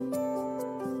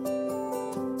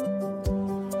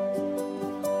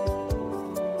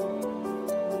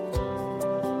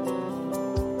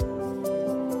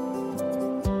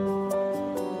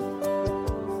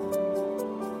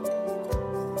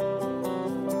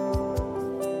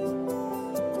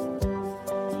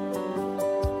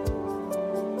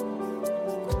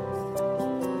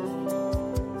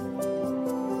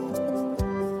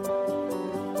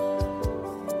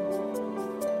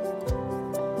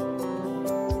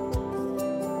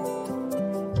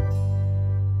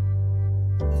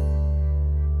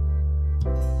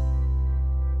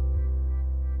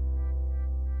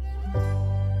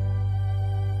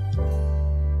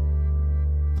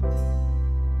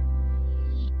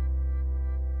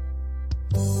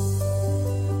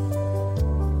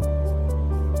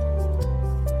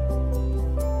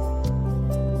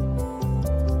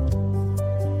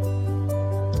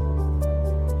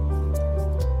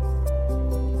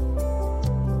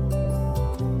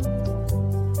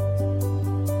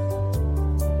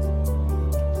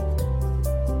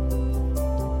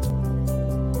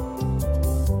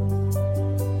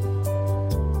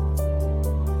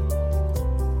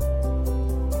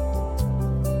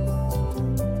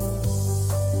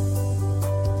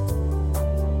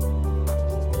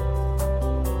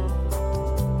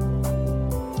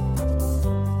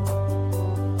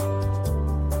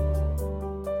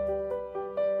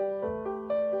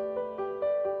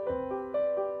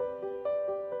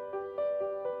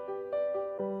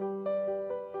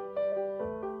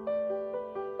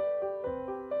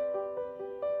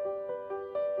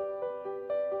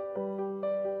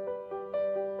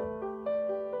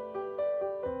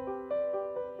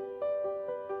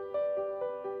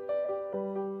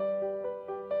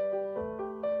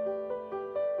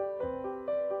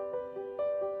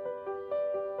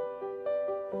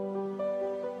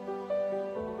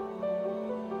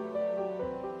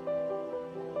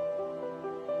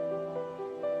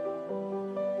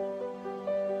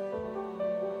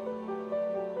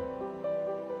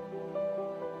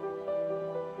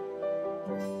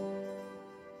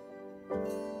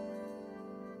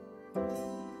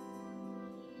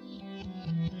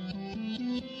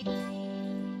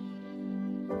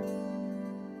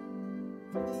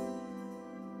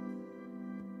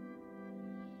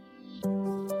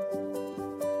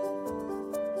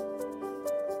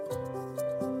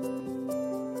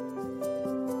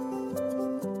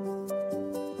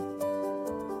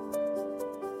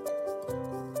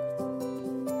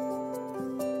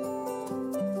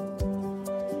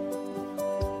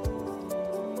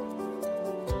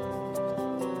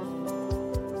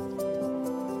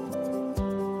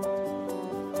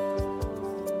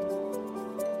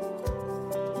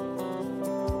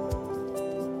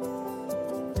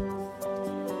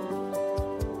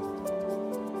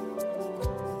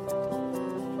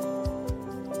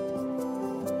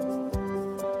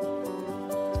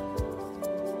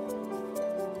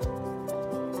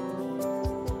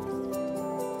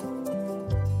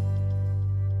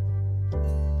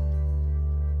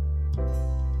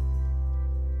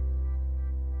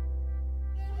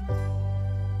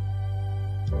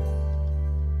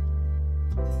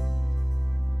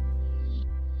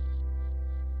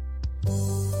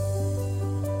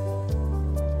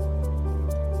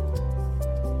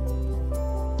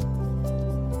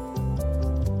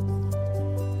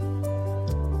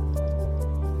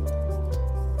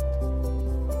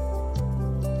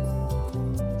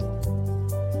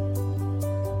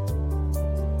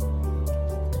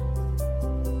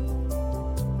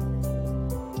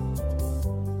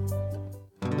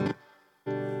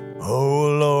Oh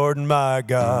Lord my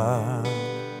God,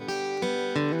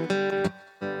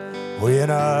 when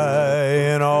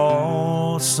I in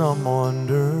awesome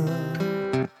wonder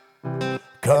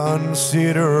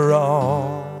consider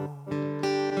all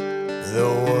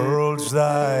the worlds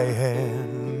thy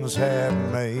hands have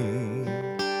made,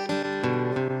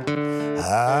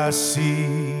 I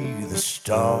see the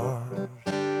stars,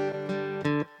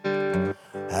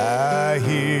 I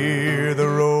hear the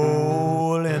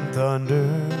rolling thunder,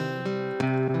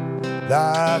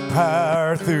 thy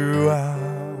power throughout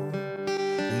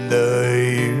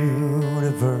the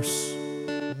universe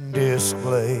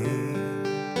display.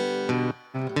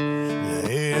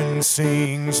 Then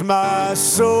sings my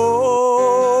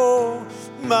soul,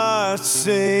 my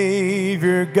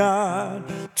Savior God,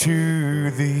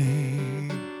 to thee.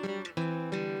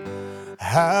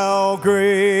 How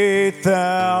great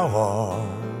thou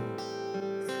art,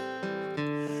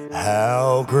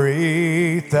 how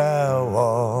great thou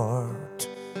art.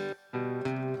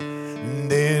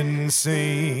 Then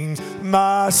sings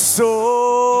my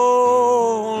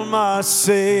soul, my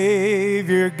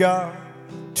Savior God,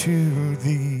 to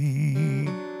thee.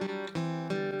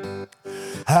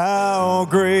 How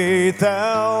great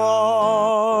thou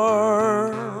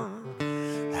art,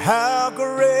 how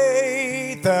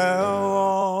great thou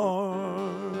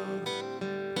art.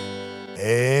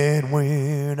 And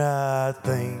when I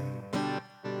think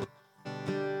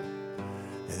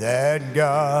that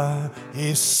God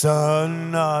His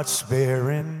Son not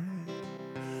sparing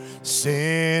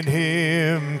sent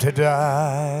Him to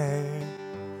die,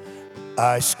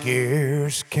 I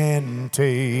scarce can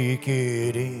take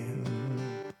it in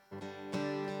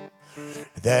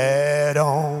that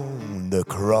on the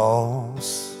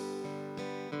cross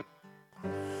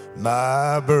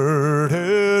my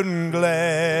burden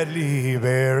gladly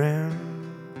bearing,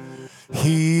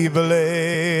 He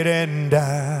bled and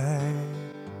died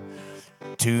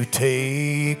to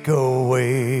take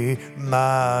away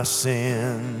my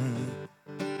sin.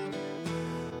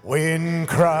 When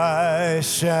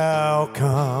Christ shall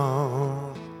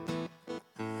come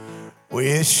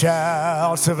with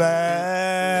shouts of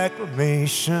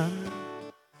acclamation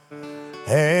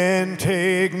and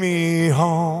take me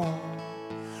home,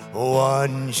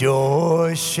 one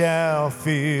joy shall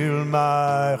fill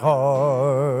my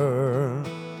heart.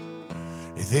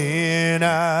 Then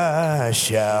I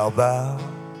shall bow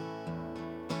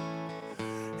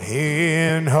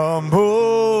in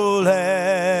humble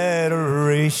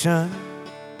adoration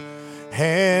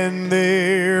and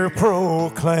there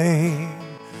proclaim,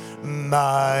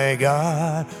 my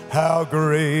God, how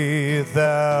great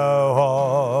thou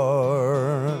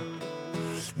art.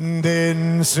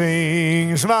 Then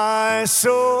sings my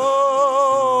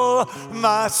soul,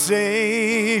 my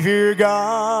Savior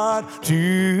God,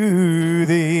 to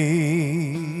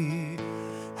thee.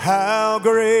 How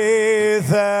great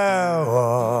thou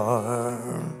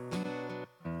art,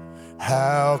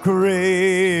 how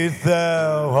great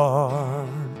thou art.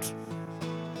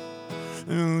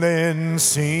 Then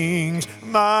sings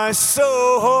my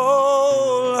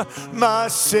soul, my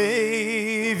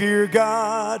Savior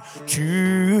God,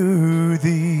 to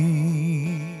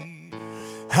thee.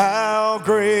 How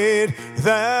great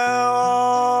thou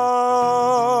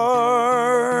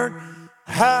art,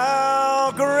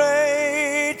 how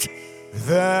great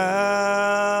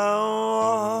thou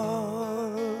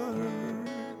art.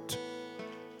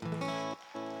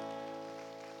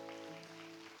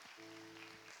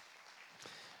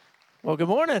 Well, good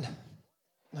morning.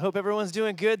 I hope everyone's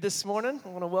doing good this morning. I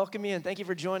want to welcome you and thank you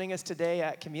for joining us today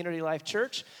at Community Life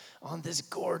Church on this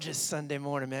gorgeous Sunday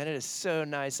morning, man. It is so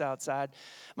nice outside.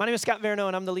 My name is Scott Veroneau,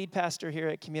 and I'm the lead pastor here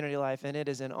at Community Life, and it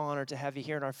is an honor to have you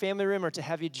here in our family room or to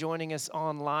have you joining us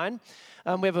online.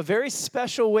 We have a very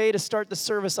special way to start the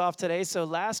service off today. So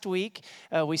last week,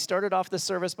 we started off the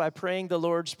service by praying the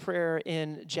Lord's Prayer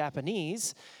in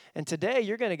Japanese, and today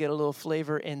you're going to get a little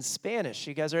flavor in Spanish.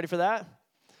 You guys ready for that?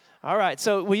 All right,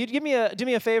 so will you do me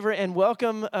a favor and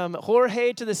welcome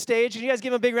Jorge to the stage? Can you guys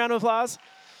give him a big round of applause?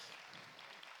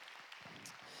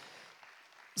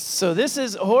 So this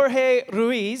is Jorge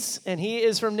Ruiz, and he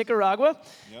is from Nicaragua.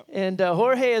 Yep. And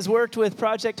Jorge has worked with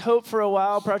Project Hope for a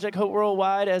while, Project Hope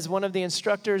Worldwide, as one of the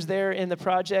instructors there in the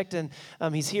project. And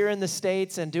he's here in the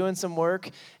States and doing some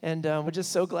work. And we're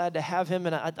just so glad to have him.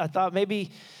 And I thought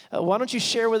maybe, why don't you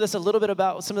share with us a little bit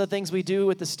about some of the things we do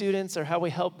with the students or how we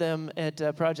help them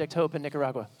at Project Hope in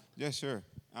Nicaragua? Yeah, sure.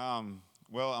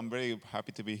 Well, I'm very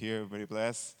happy to be here, very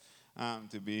blessed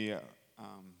to be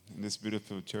in this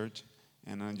beautiful church.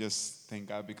 And I just thank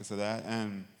God because of that.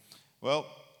 And, well,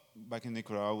 back in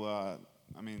Nicaragua,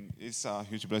 I mean, it's a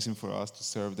huge blessing for us to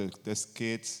serve these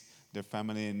kids, their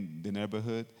family in the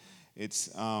neighborhood. It's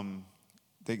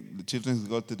the children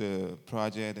go to the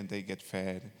project and they get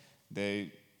fed.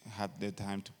 They have their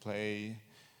time to play.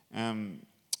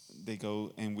 They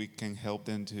go and we can help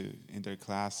them in their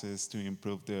classes to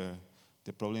improve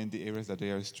the problem in the areas that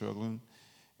they are struggling.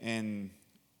 And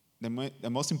the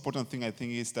most important thing I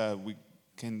think is that we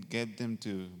can get them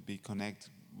to be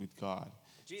connected with God.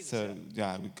 Jesus, so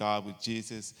with God, with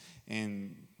Jesus,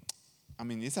 and I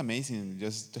mean it's amazing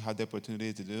just to have the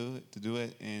opportunity to do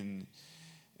it. And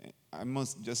I'm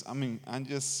just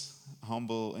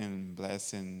humble and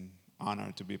blessed and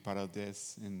honored to be part of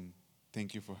this. And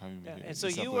thank you for having me here. And so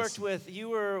It's a you blessing. you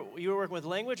were working with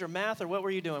language or math, or what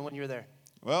were you doing when you were there?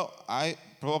 Well, I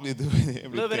probably do everything. A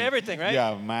little bit of everything, right?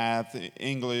 Yeah, math,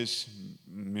 English,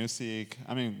 music.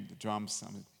 I mean, drums.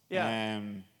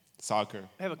 And soccer.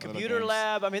 I have a lot of computer games.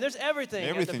 lab. I mean, there's everything.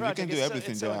 Everything. At the You can project. do It's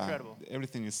everything. So, it's so incredible.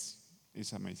 Everything is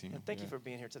amazing. And thank you for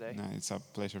being here today. No, it's a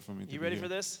pleasure for me to You be ready here. for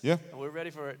this? Yeah. We're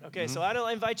ready for it. Okay, so I'll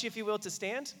invite you, if you will, to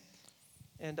stand.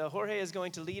 And Jorge is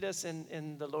going to lead us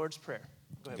in the Lord's Prayer.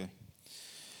 Go ahead. Okay.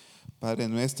 Padre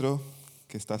nuestro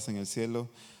que estás en el cielo,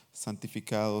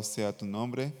 santificado sea tu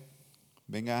nombre.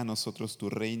 Venga a nosotros tu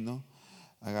reino.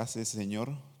 Hágase,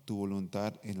 Señor, tu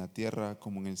voluntad en la tierra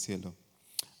como en el cielo.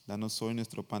 Danos hoy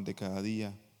nuestro pan de cada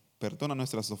día. Perdona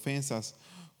nuestras ofensas,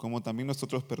 como también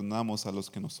nosotros perdonamos a los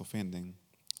que nos ofenden.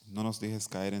 No nos dejes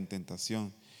caer en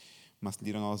tentación, mas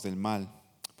líbranos del mal,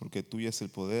 porque tuyo es el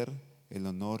poder, el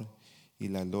honor y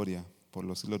la gloria, por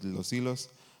los siglos de los siglos.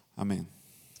 Amén.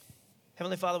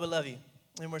 Heavenly Father, we love you.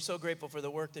 And we're so grateful for the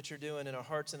work that you're doing in our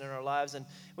hearts and in our lives. And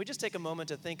we just take a moment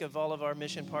to think of all of our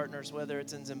mission partners, whether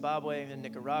it's in Zimbabwe, in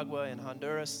Nicaragua, in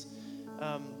Honduras.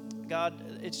 God,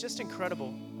 it's just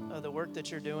incredible, the work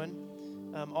that you're doing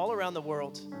all around the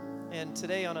world. And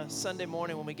today on a Sunday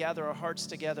morning when we gather our hearts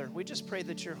together, we just pray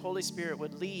that your Holy Spirit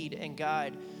would lead and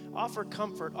guide, offer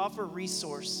comfort, offer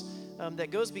resource that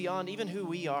goes beyond even who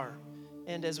we are.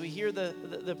 And as we hear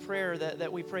the prayer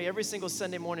that we pray every single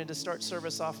Sunday morning to start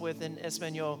service off with in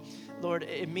Espanol, Lord,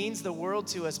 it means the world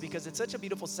to us because it's such a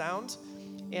beautiful sound,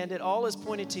 and it all is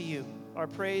pointed to you. Our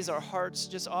praise, our hearts,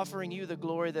 just offering you the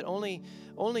glory that only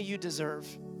you deserve.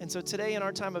 And so today in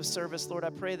our time of service, Lord,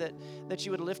 I pray that you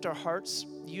would lift our hearts.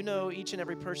 You know each and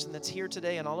every person that's here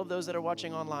today and all of those that are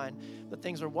watching online, the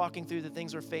things we're walking through, the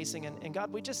things we're facing. And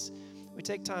God, we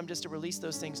take time just to release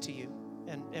those things to you.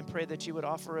 And pray that you would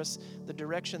offer us the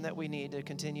direction that we need to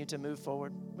continue to move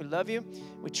forward. We love you.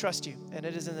 We trust you. And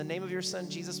it is in the name of your Son,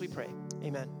 Jesus, we pray.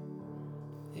 Amen.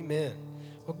 Amen.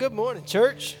 Well, good morning,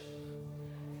 church.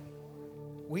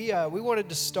 We wanted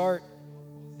to start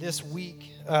this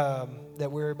week that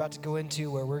we're about to go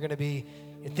into where we're going to be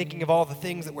thinking of all the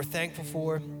things that we're thankful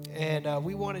for. And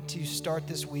we wanted to start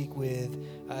this week with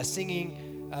singing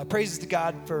praises to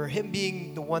God for him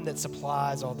being the one that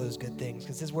supplies all those good things,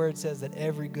 because his word says that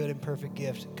every good and perfect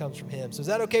gift comes from him. So is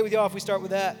that okay with y'all if we start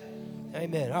with that?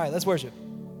 Amen. All right, let's worship.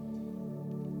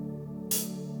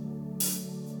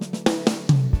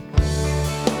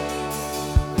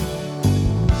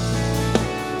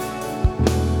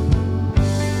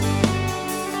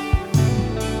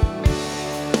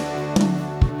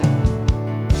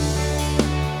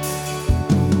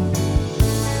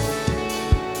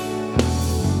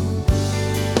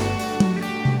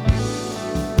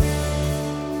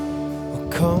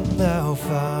 Come thou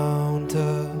fount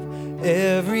of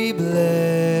every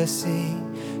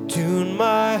blessing, tune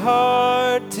my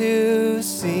heart to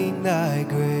sing thy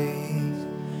grace.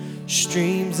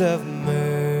 Streams of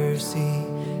mercy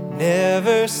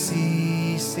never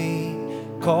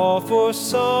ceasing, call for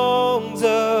songs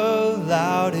of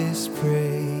loudest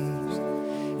praise.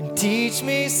 And teach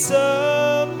me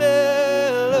some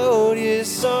melodious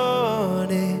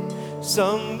sonnet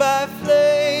sung by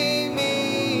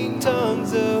flaming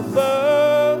tongues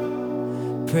above.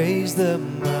 Praise the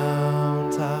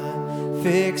mount high,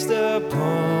 fixed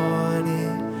upon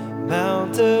it,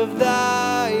 mount of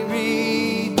thy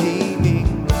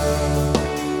redeeming love.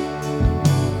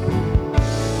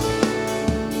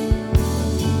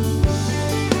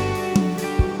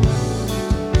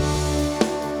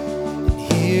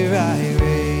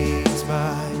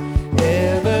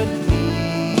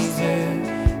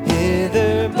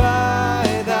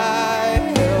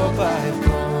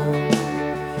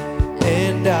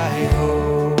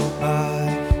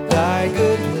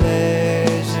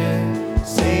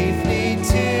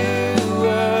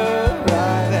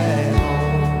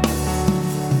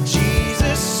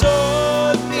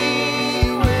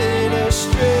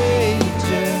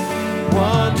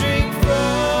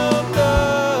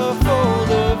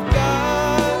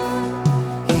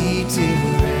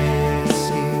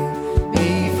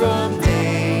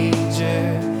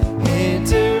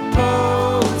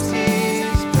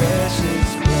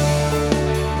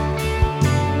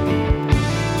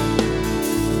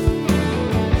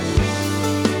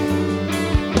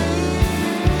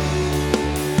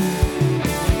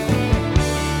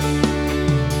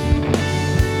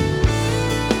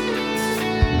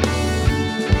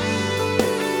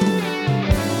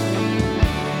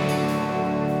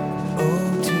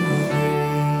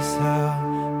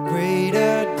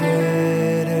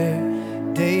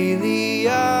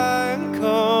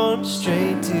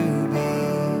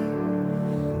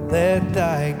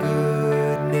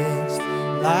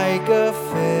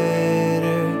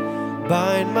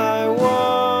 bind my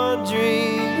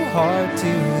wandering heart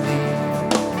to thee.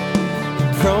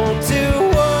 Prone to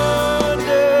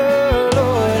wander,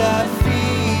 Lord, I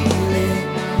feel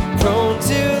it. Prone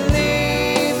to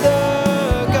leave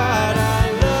the God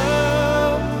I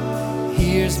love.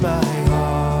 Here's my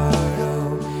heart,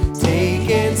 oh, take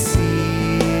and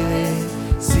seal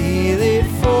it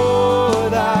for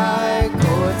thy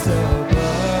courts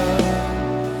above.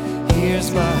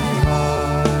 Here's my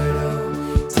heart,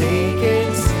 oh, take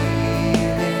and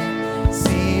seal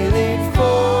it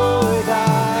for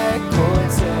thy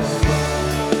courts above.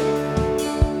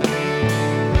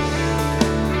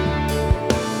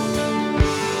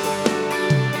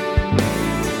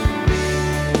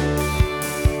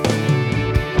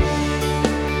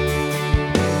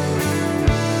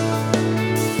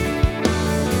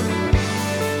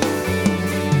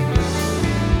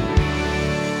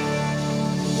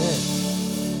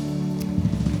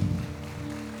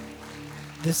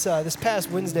 This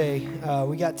past Wednesday,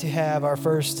 we got to have our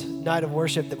first night of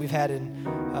worship that we've had in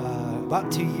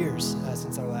about 2 years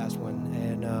since our last one,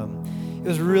 and it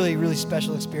was a really, really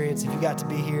special experience. If you got to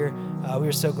be here, we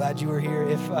were so glad you were here.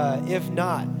 If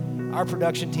not, our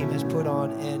production team has put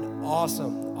on an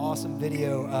awesome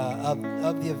video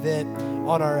of the event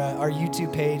on our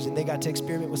YouTube page, and they got to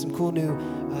experiment with some cool new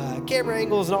camera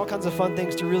angles and all kinds of fun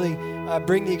things to really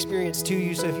bring the experience to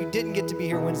you. So if you didn't get to be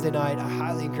here Wednesday night, I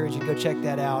highly encourage you to go check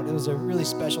that out. It was a really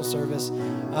special service.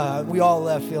 We all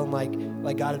left feeling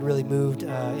like God had really moved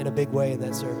in a big way in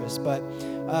that service. But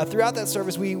throughout that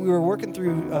service, we were working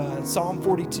through Psalm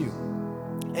 42.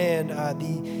 And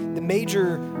the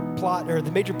major plot, or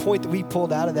the major point that we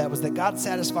pulled out of that, was that God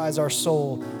satisfies our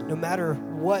soul no matter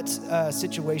what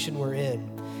situation we're in.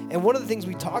 And one of the things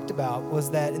we talked about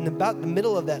was that in about the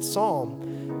middle of that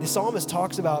psalm, the psalmist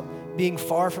talks about being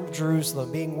far from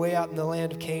Jerusalem, being way out in the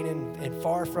land of Canaan, and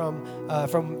far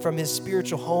from his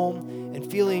spiritual home,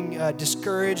 and feeling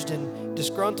discouraged and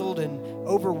disgruntled and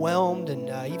overwhelmed, and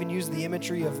even used the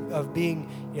imagery of being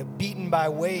beaten by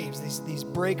waves, these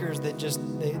breakers that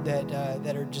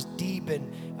are just deep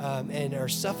and are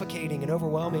suffocating and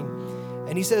overwhelming.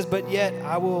 And he says, but yet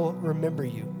I will remember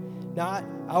you. Not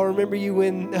I'll remember you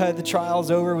when the trial's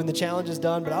over, when the challenge is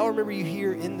done, but I'll remember you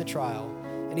here in the trial.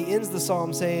 And he ends the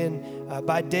psalm saying,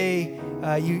 by day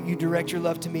you direct your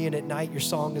love to me, and at night your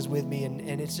song is with me.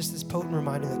 And it's just this potent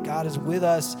reminder that God is with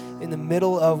us in the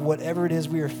middle of whatever it is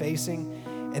we are facing,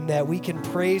 and that we can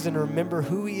praise and remember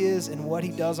who he is and what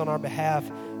he does on our behalf,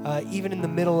 even in the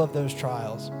middle of those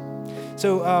trials.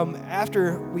 So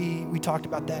after we talked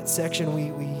about that section,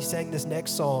 we sang this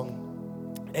next song.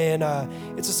 And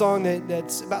it's a song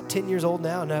that's about 10 years old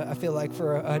now, and I feel like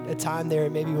for a time there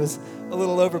it maybe was a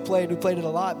little overplayed. We played it a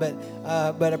lot, but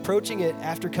approaching it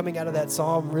after coming out of that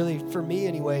psalm, really, for me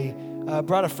anyway,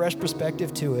 brought a fresh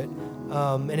perspective to it.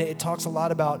 And it talks a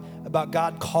lot about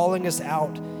God calling us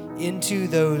out into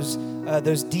those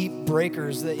deep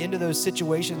breakers, into those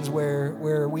situations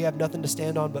where we have nothing to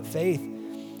stand on but faith.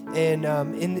 And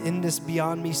in this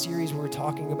Beyond Me series, we're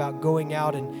talking about going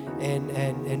out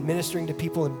and ministering to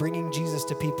people and bringing Jesus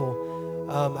to people.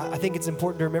 I think it's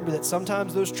important to remember that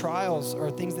sometimes those trials are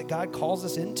things that God calls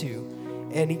us into,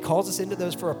 and he calls us into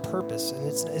those for a purpose. And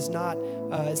it's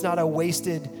not a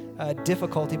wasted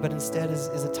difficulty, but instead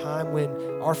is a time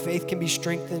when our faith can be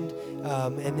strengthened,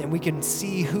 and then we can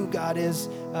see who God is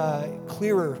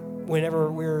clearer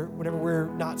whenever we're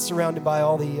not surrounded by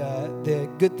all the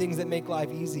good things that make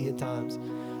life easy at times.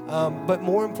 But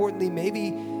more importantly,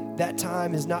 maybe that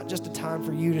time is not just a time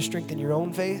for you to strengthen your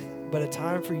own faith, but a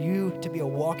time for you to be a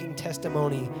walking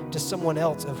testimony to someone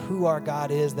else of who our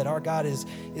God is, that our God is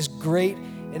great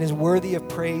and is worthy of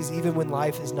praise even when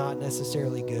life is not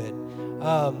necessarily good.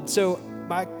 So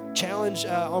my challenge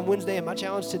on Wednesday and my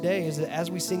challenge today is that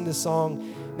as we sing this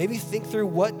song, maybe think through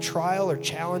what trial or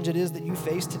challenge it is that you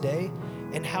face today,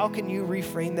 and how can you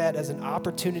reframe that as an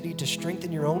opportunity to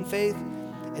strengthen your own faith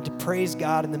and to praise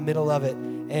God in the middle of it,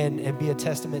 and be a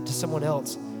testament to someone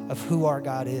else of who our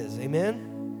God is. Amen?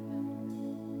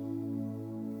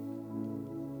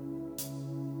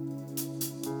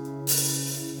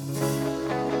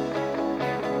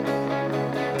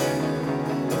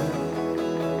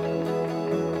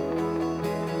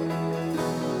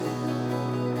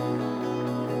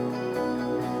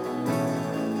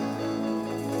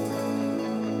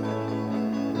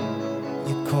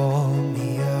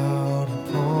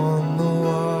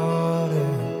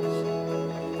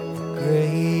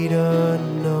 Great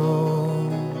unknown,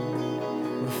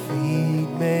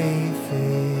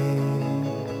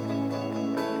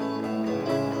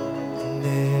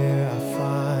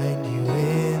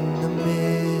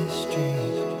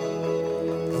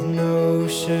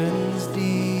 oceans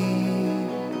deep,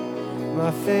 my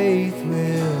faith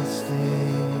will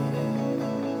stand.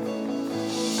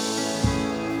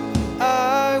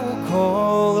 I will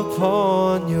call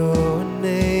upon your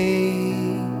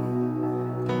name,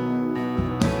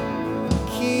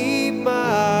 keep my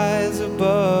eyes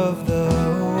above the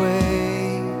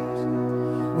waves.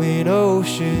 When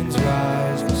oceans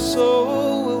rise, my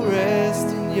soul will rest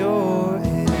in your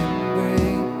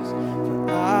embrace.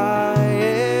 For I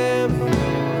am yours,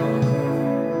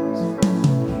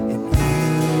 and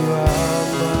you are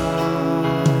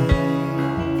mine.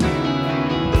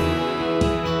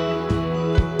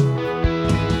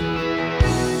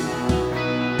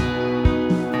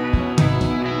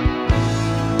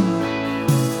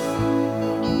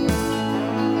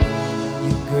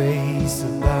 Your grace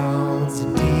abounds in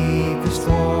deepest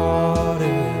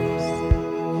waters.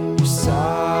 Your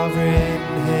sovereign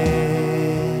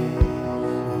hand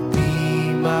will be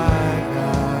my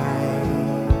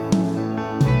guide.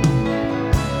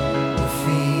 My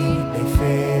feet may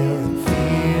fail and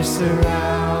fear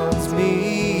surrounds me.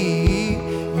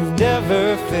 You've never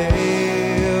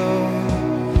failed,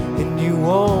 and you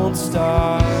won't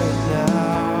start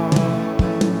now.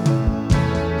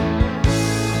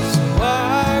 So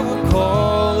I will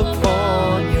call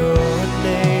upon your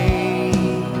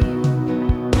name,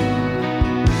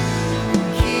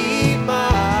 keep my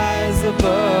eyes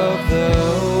above the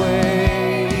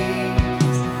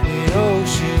waves. The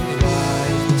oceans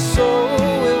rise, my soul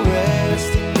will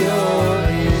rest in your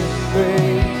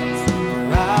embrace.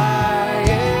 For I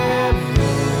am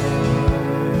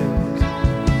yours,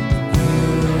 you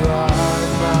are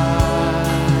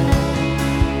mine.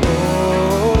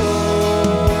 Oh,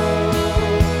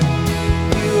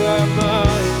 you are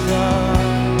my God.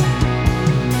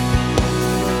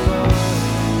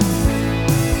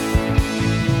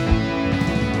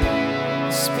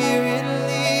 Spirit,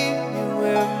 lead me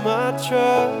where my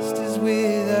trust is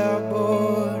without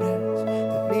borders.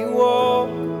 Let me walk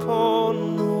upon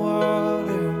the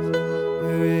waters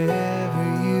wherever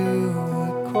you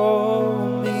would call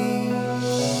me.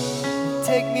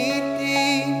 Take me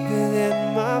deeper than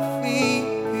my feet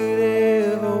could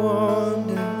ever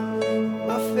wander.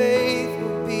 My faith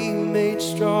will be made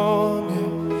stronger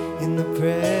in the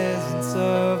presence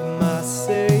of my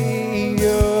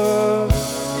Savior.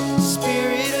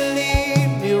 Spirit, lead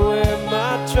me where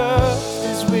my trust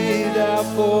is without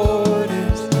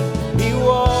borders. Let me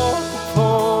walk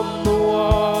upon the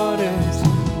waters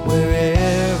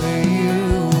wherever you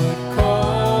would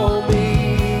call me.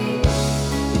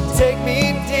 Take me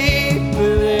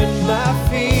deeper than my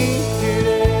feet could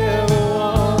ever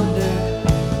wander.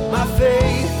 My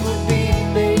faith will be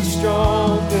made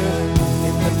stronger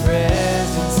in the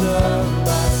presence of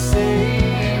my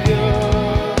Savior.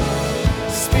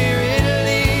 Spirit,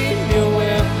 lead me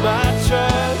where my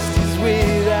trust is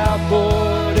without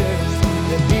borders.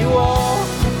 Let me walk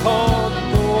upon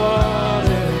the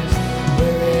waters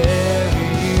wherever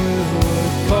you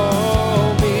would call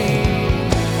me.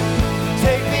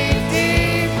 Take me deeper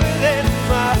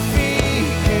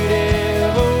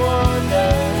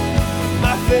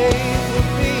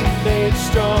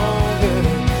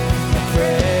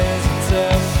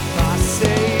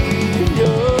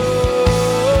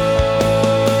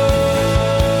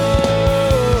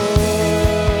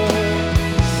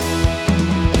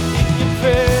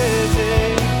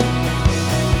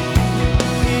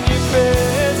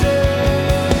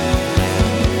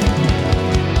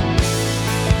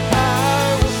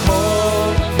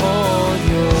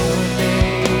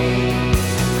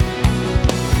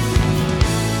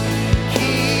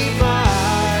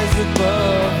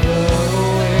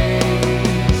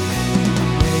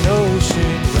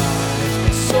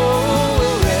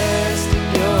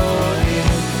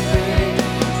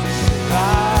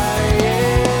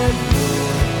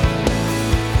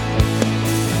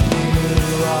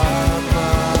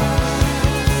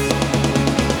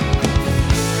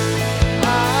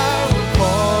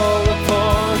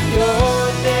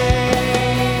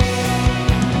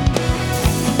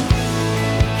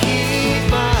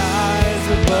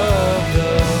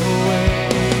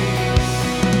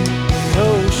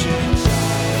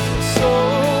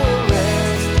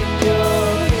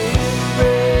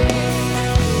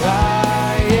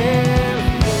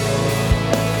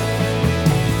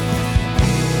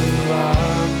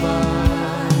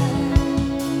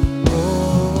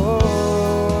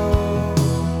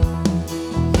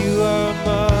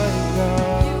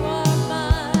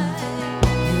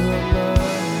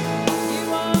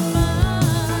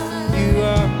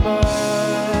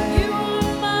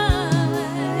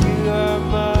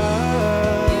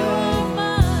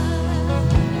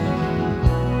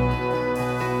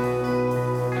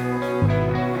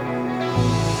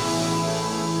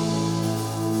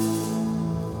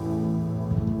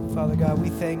Father God, we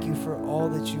thank you for all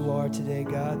that you are today,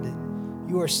 God, that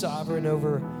you are sovereign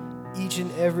over each and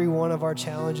every one of our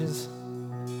challenges,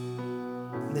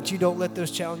 and that you don't let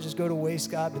those challenges go to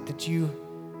waste, God, but that you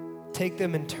take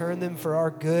them and turn them for our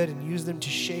good and use them to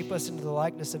shape us into the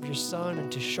likeness of your Son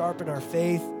and to sharpen our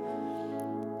faith,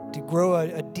 to grow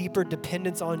a deeper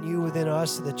dependence on you within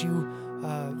us so that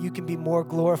you can be more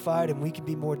glorified and we can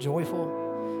be more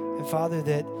joyful. And Father,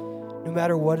 that no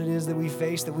matter what it is that we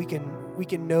face, that we can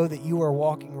know that you are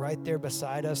walking right there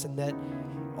beside us, and that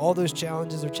all those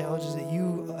challenges are challenges that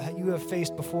you have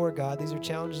faced before, God. These are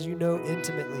challenges you know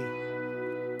intimately,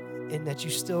 and that you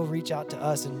still reach out to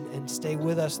us and stay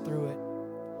with us through it.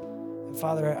 And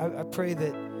Father, I pray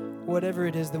that whatever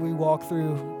it is that we walk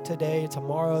through today,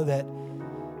 tomorrow,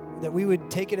 that we would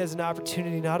take it as an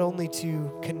opportunity not only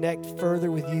to connect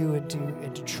further with you and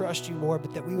to trust you more,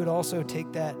 but that we would also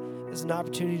take that as an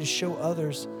opportunity to show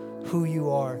others who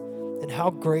you are and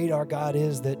how great our God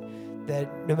is, that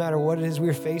no matter what it is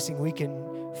we're facing, we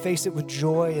can face it with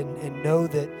joy and know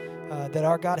that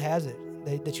our God has it,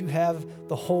 that you have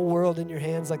the whole world in your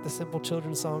hands, like the Simple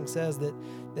Children's song says,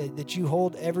 that you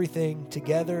hold everything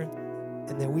together,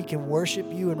 and that we can worship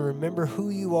you and remember who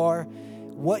you are,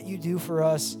 what you do for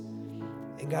us.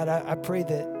 And God, I pray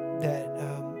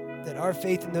that our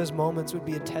faith in those moments would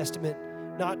be a testament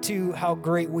not to how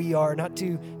great we are, not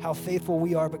to how faithful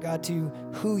we are, but God, to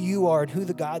who you are and who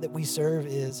the God that we serve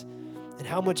is, and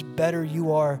how much better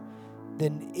you are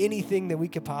than anything that we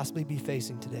could possibly be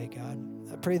facing today,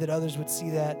 God. I pray that others would see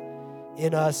that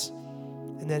in us,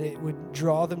 and that it would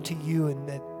draw them to you, and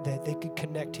that they could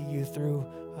connect to you through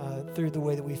the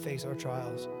way that we face our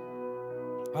trials.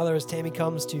 Father, as Tammy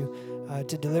comes to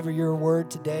deliver your word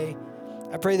today,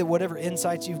 I pray that whatever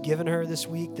insights you've given her this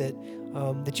week,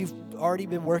 that you've already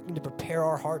been working to prepare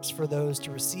our hearts for those,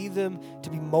 to receive them, to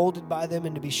be molded by them,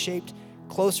 and to be shaped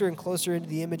closer and closer into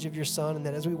the image of your Son, and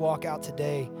that as we walk out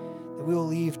today, that we will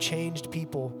leave changed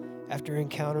people after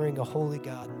encountering a holy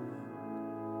God.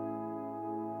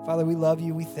 Father, we love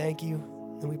you, we thank you,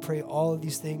 and we pray all of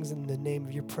these things in the name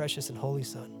of your precious and holy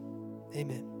Son.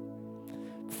 Amen.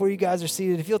 Before you guys are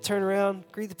seated, if you'll turn around,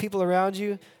 greet the people around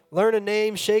you, learn a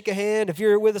name, shake a hand. If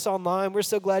you're with us online, we're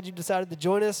so glad you decided to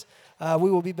join us. We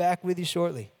will be back with you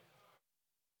shortly.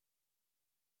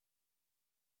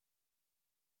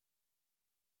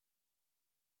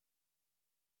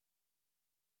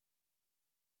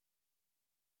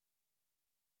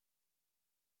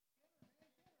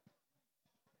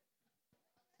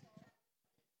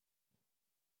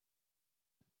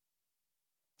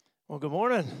 Well, good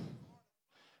morning.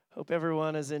 Hope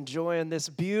everyone is enjoying this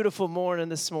beautiful morning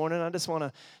this morning. I just want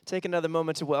to take another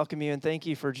moment to welcome you and thank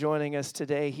you for joining us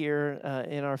today here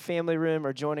in our family room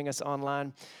or joining us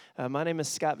online. My name is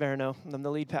Scott Veroneau. I'm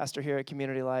the lead pastor here at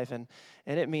Community Life, and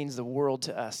it means the world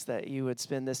to us that you would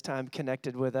spend this time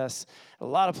connected with us. A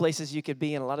lot of places you could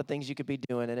be and a lot of things you could be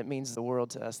doing, and it means the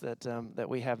world to us that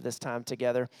we have this time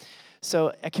together.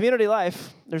 So at Community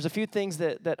Life, there's a few things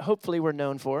that hopefully we're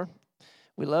known for.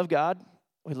 We love God,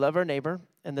 we love our neighbor,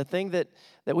 and the thing that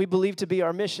we believe to be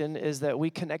our mission is that we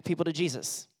connect people to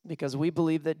Jesus, because we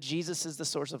believe that Jesus is the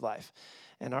source of life.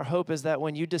 And our hope is that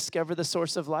when you discover the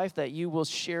source of life, that you will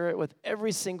share it with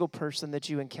every single person that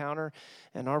you encounter.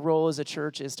 And our role as a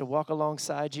church is to walk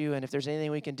alongside you. And if there's anything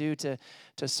we can do to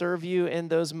serve you in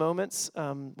those moments,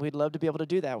 we'd love to be able to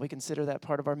do that. We consider that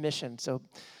part of our mission. So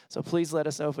please let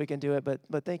us know if we can do it.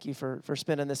 But thank you for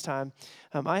spending this time.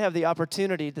 I have the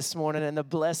opportunity this morning and the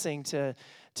blessing to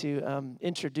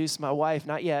introduce my wife.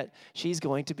 Not yet. She's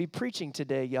going to be preaching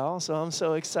today, y'all. So I'm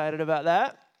so excited about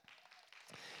that.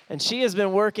 And she has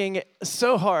been working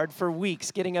so hard for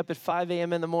weeks, getting up at 5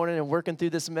 a.m. in the morning and working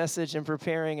through this message and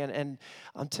preparing. And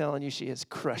I'm telling you, she has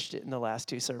crushed it in the last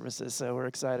two services. So we're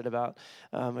excited about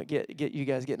get you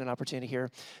guys getting an opportunity here.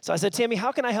 So I said, Tammy,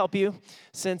 how can I help you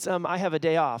since I have a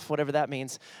day off, whatever that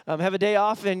means. Have a day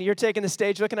off and you're taking the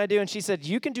stage. What can I do? And she said,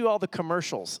 you can do all the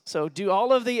commercials. So do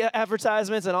all of the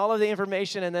advertisements and all of the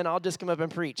information, and then I'll just come up and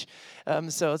preach.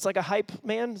 So it's like a hype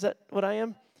man. Is that what I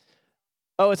am?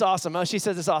 Oh, it's awesome. Oh, she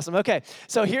says it's awesome. Okay,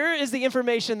 so here is the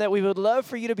information that we would love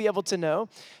for you to be able to know.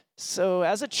 So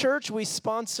as a church, we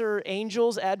sponsor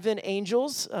angels, Advent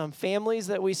angels, families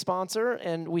that we sponsor,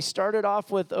 and we started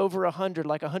off with over 100,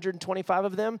 like 125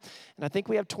 of them, and I think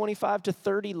we have 25 to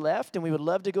 30 left, and we would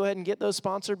love to go ahead and get those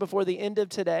sponsored before the end of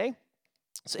today.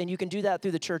 So, and you can do that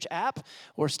through the church app,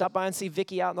 or stop by and see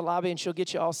Vicky out in the lobby, and she'll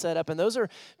get you all set up. And those are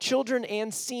children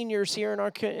and seniors here in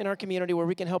our community where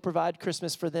we can help provide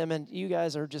Christmas for them. And you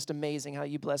guys are just amazing how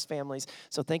you bless families.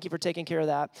 So thank you for taking care of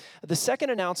that. The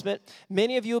second announcement,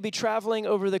 many of you will be traveling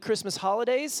over the Christmas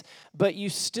holidays, but you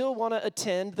still want to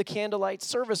attend the candlelight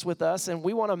service with us, and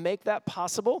we want to make that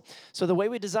possible. So the way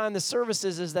we design the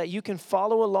services is that you can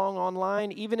follow along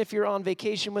online, even if you're on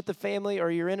vacation with the family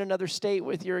or you're in another state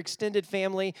with your extended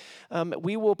family.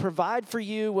 We will provide for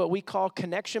you what we call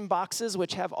connection boxes,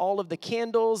 which have all of the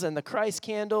candles and the Christ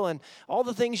candle and all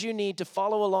the things you need to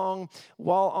follow along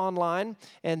while online.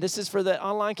 And this is for the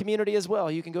online community as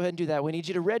well. You can go ahead and do that. We need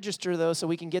you to register, though, so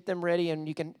we can get them ready and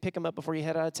you can pick them up before you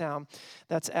head out of town.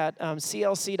 That's at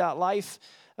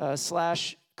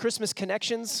clc.life/Christmas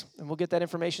Connections, and we'll get that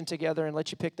information together and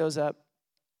let you pick those up.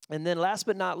 And then last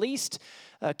but not least,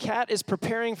 Kat is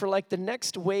preparing for like the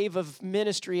next wave of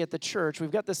ministry at the church.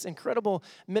 We've got this incredible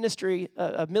ministry,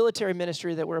 military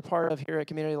ministry that we're a part of here at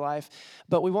Community Life,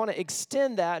 but we want to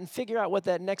extend that and figure out what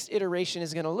that next iteration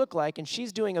is going to look like. And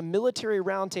she's doing a military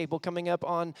roundtable coming up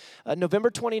on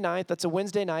November 29th. That's a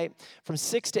Wednesday night from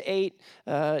 6 to 8.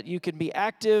 You can be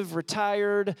active,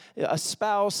 retired, a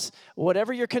spouse,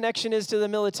 whatever your connection is to the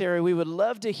military. We would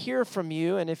love to hear from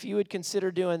you, and if you would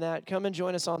consider doing that, come and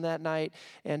join us on that night.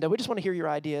 And we just want to hear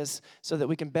your ideas so that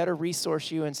we can better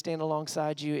resource you and stand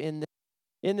alongside you in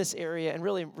this area and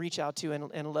really reach out to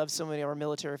and love so many of our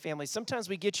military families. Sometimes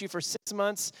we get you for 6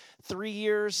 months, 3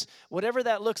 years, whatever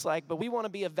that looks like, but we want to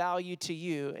be of value to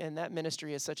you, and that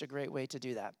ministry is such a great way to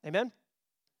do that. Amen?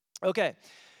 Okay,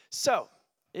 so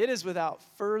it is without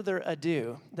further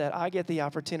ado that I get the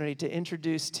opportunity to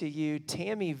introduce to you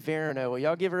Tammy Veroneau. Will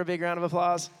y'all give her a big round of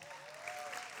applause?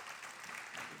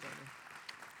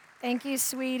 Thank you,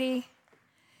 sweetie.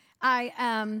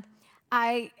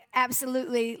 I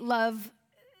absolutely love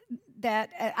that.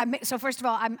 So first of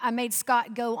all, I made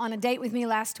Scott go on a date with me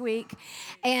last week,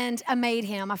 and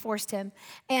I forced him.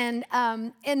 And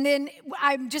then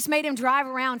I just made him drive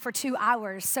around for 2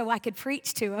 hours so I could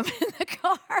preach to him in the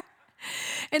car.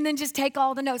 And then just take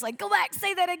all the notes, like, go back,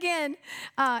 say that again.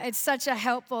 It's such a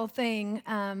helpful thing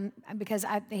because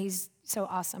he's so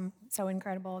awesome, so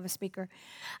incredible of a speaker.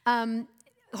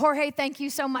 Jorge, thank you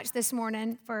so much this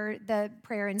morning for the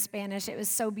prayer in Spanish. It was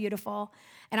so beautiful.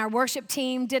 And our worship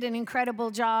team did an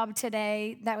incredible job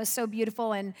today. That was so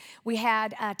beautiful. And we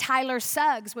had Tyler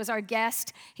Suggs was our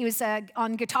guest. He was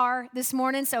on guitar this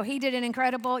morning, so he did an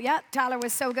incredible. Yep, Tyler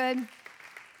was so good.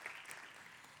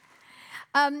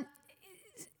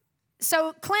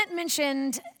 So Clint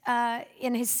mentioned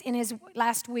in his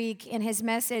last week in his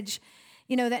message,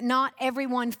 that not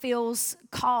everyone feels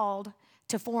called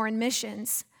to foreign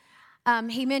missions.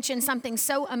 He mentioned something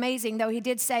so amazing, though. He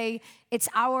did say it's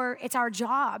our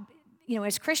job,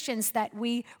 as Christians, that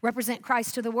we represent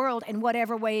Christ to the world in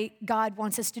whatever way God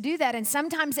wants us to do that. And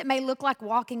sometimes it may look like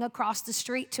walking across the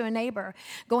street to a neighbor,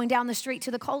 going down the street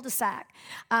to the cul-de-sac.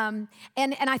 And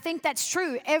I think that's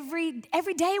true. Every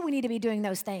day we need to be doing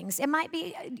those things. It might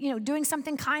be, doing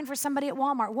something kind for somebody at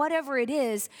Walmart, whatever it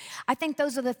is. I think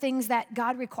those are the things that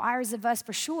God requires of us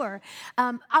for sure.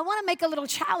 I want to make a little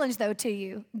challenge, though, to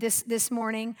you this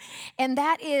morning, and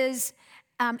that is,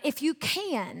 if you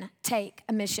can take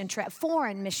a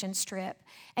foreign mission trip,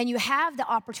 and you have the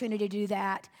opportunity to do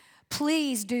that,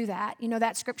 please do that.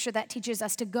 That scripture that teaches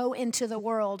us to go into the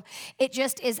world. It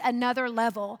just is another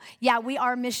level. Yeah, we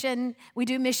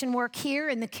do mission work here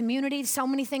in the community, so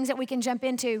many things that we can jump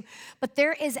into, but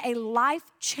there is a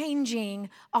life-changing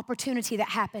opportunity that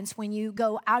happens when you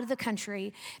go out of the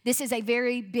country. This is a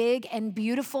very big and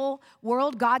beautiful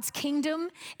world. God's kingdom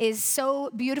is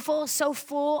so beautiful, so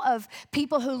full of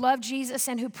people who love Jesus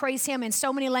and who praise him in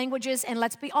so many languages. And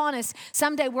let's be honest,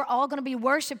 someday we're all going to be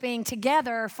worshiping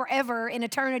together forever in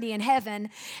eternity in heaven.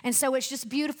 And so it's just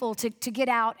beautiful to get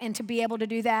out and to be able to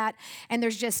do that. And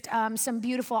there's just some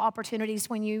beautiful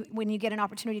opportunities when you get an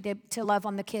opportunity to love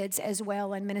on the kids as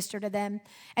well and minister to them.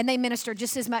 And they minister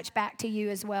just as much back to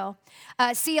you as well.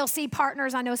 CLC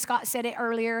partners, I know Scott said it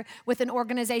earlier, with an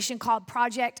organization called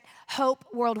Project Hope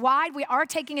Worldwide. We are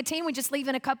taking a team. We just leave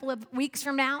in a couple of weeks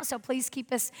from now. So please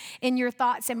keep us in your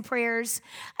thoughts and prayers.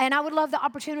 And I would love the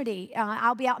opportunity.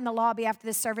 I'll be out in the lobby after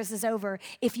this service is over.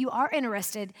 If you are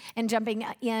interested in jumping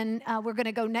in, we're going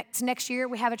to go next year.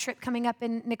 We have a trip coming up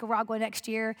in Nicaragua next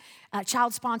year.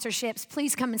 Child sponsorships.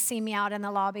 Please come and see me out in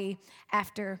the lobby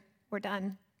after we're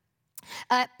done.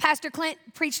 Pastor Clint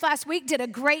preached last week, did a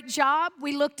great job.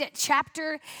 We looked at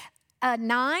chapter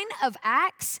 9 of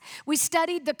Acts. We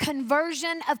studied the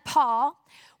conversion of Paul.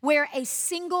 where a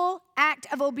single act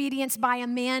of obedience by a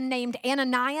man named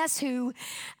Ananias, who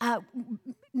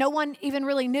no one even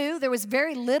really knew, there was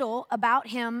very little about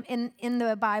him in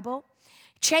the Bible,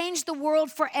 changed the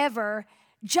world forever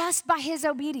just by his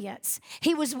obedience.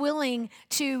 He was willing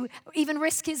to even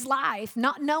risk his life,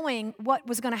 not knowing what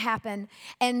was going to happen,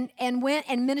 and went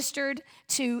and ministered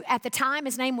to, at the time,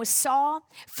 his name was Saul,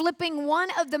 flipping one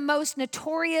of the most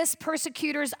notorious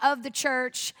persecutors of the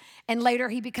church, and later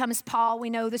he becomes Paul. We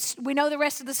know the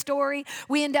rest of the story.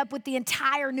 We end up with the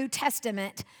entire New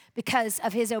Testament because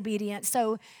of his obedience.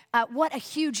 So what a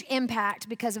huge impact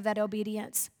because of that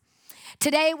obedience.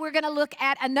 Today, we're going to look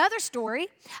at another story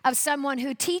of someone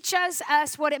who teaches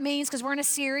us what it means, because we're in a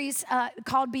series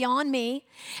called Beyond Me.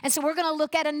 And so we're going to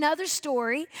look at another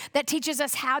story that teaches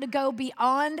us how to go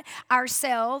beyond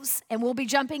ourselves. And we'll be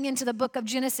jumping into the book of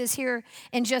Genesis here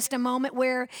in just a moment,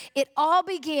 where it all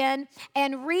began,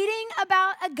 and reading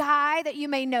about a guy that you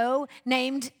may know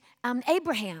named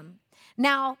Abraham.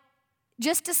 Now,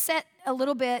 just to tell a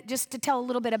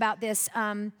little bit about this,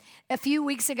 a few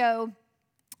weeks ago,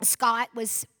 Scott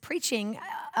was preaching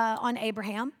on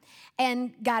Abraham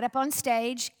and got up on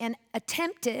stage and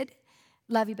attempted,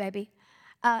 love you, baby,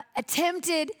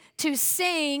 attempted to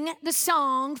sing the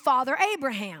song Father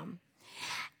Abraham.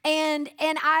 And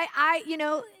I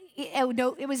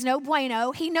it was no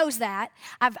bueno. He knows that.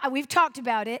 We've talked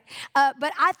about it.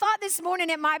 But I thought this morning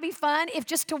it might be fun if,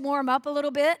 just to warm up a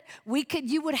little bit,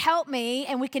 you would help me,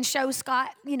 and we can show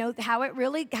Scott,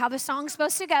 how the song's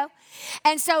supposed to go.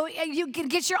 And so you can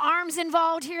get your arms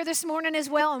involved here this morning as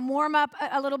well and warm up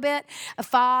a little bit.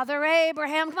 Father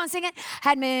Abraham, come on, sing it.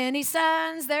 Had many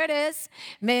sons, there it is.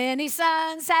 Many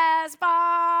sons has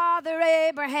Father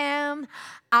Abraham.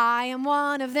 I am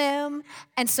one of them,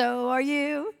 and so are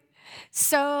you.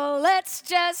 So let's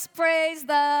just praise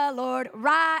the Lord.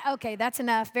 Right, okay, that's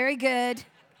enough. Very good.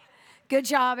 Good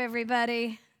job,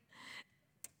 everybody.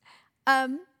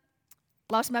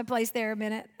 Lost my place there a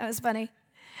minute. That was funny.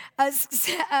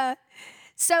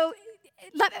 So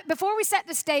before we set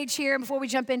the stage here, before we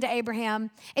jump into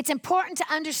Abraham, it's important to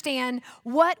understand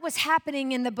what was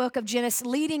happening in the book of Genesis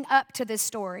leading up to this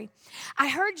story. I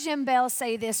heard Jim Bell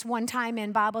say this one time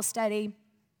in Bible study,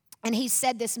 and he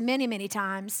said this many, many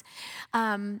times.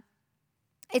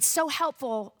 It's so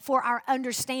helpful for our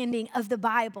understanding of the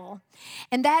Bible.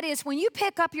 And that is, when you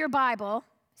pick up your Bible,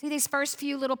 see these first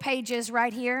few little pages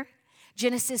right here,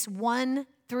 Genesis 1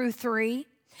 through 3.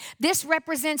 This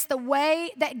represents the way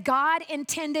that God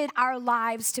intended our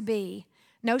lives to be.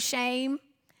 No shame,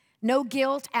 no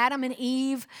guilt. Adam and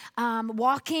Eve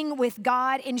walking with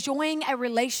God, enjoying a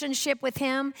relationship with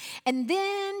Him. And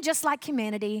then, just like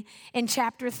humanity, in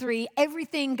chapter 3,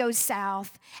 everything goes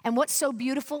south. And what's so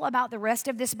beautiful about the rest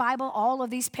of this Bible, all of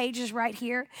these pages right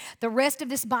here, the rest of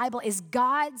this Bible is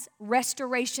God's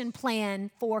restoration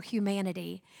plan for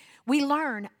humanity. We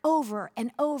learn over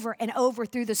and over and over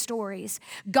through the stories.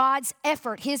 God's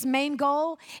effort, His main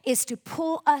goal is to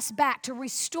pull us back, to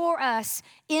restore us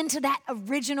into that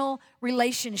original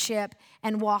relationship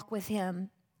and walk with Him.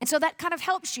 And so that kind of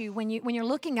helps you when you're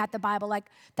looking at the Bible, like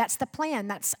that's the plan.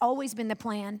 That's always been the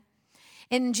plan.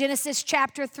 In Genesis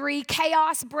chapter 3,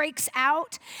 chaos breaks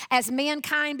out as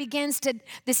mankind begins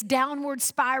this downward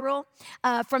spiral.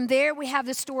 From there, we have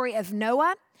the story of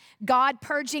Noah, God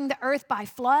purging the earth by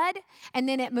flood, and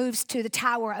then it moves to the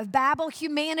Tower of Babel,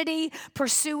 humanity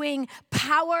pursuing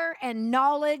power and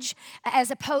knowledge as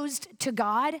opposed to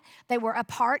God. They were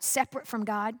apart, separate from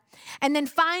God. And then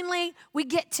finally, we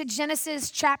get to Genesis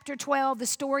chapter 12, the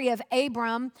story of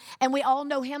Abram, and we all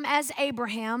know him as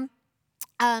Abraham.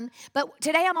 But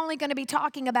today I'm only going to be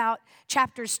talking about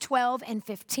chapters 12 and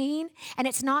 15, and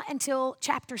it's not until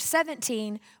chapter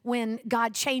 17 when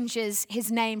God changes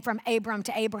his name from Abram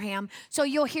to Abraham. So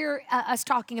you'll hear us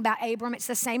talking about Abram. It's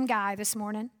the same guy this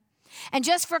morning. And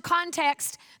just for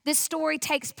context, this story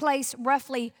takes place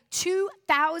roughly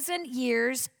 2,000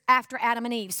 years after Adam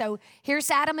and Eve. So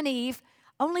here's Adam and Eve,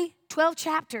 only 12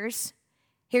 chapters.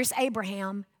 Here's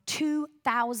Abraham,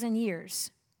 2,000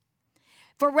 years.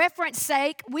 For reference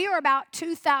sake, we are about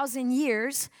 2,000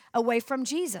 years away from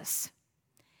Jesus.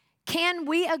 Can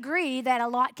we agree that a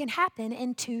lot can happen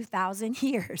in 2,000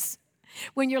 years?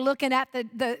 When you're looking at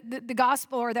the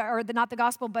gospel, or not the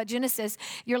gospel, but Genesis,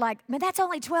 you're like, man, that's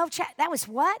only 12 chapters. That was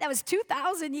what? That was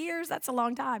 2,000 years? That's a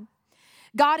long time.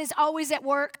 God is always at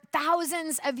work,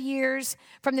 thousands of years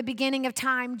from the beginning of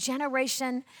time,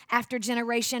 generation after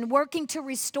generation, working to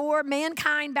restore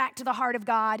mankind back to the heart of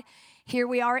God. Here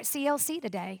we are at CLC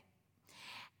today.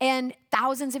 And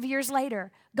thousands of years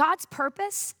later, God's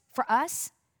purpose for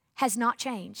us has not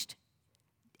changed.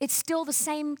 it's still the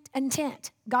same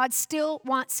intent. God still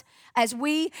wants, as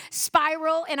we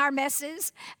spiral in our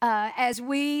messes, as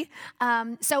we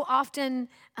so often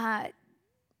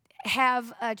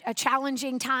have a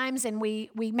challenging times and we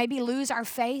maybe lose our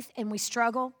faith and we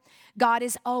struggle, God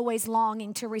is always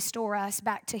longing to restore us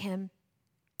back to him.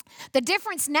 The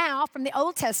difference now from the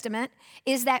Old Testament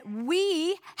is that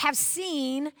we have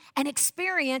seen and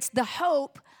experienced the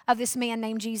hope of this man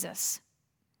named Jesus.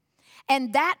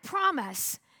 And that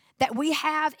promise that we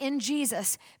have in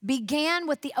Jesus began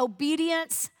with the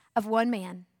obedience of one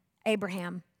man,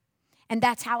 Abraham. And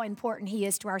that's how important he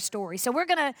is to our story. So we're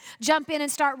going to jump in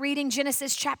and start reading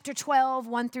Genesis chapter 12,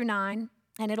 1 through 9,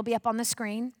 and it'll be up on the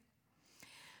screen.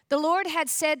 The Lord had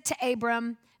said to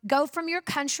Abram, "Go from your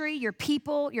country, your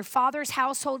people, your father's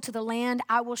household to the land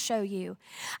I will show you.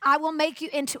 I will make you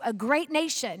into a great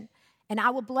nation, and I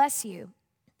will bless you.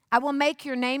 I will make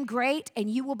your name great, and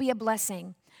you will be a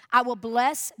blessing. I will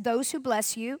bless those who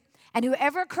bless you, and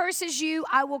whoever curses you,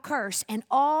 I will curse, and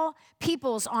all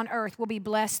peoples on earth will be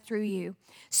blessed through you."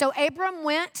 So Abram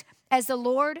went as the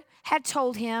Lord had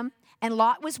told him, and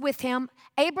Lot was with him.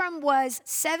 Abram was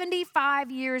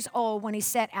 75 years old when he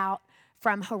set out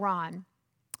from Haran.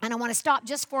 And I want to stop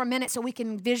just for a minute so we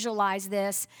can visualize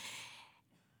this.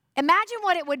 Imagine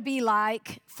what it would be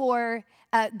like for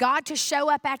God to show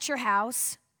up at your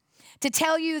house, to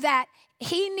tell you that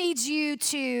he needs you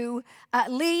to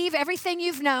leave everything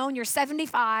you've known. You're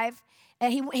 75,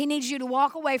 and he needs you to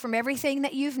walk away from everything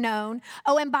that you've known.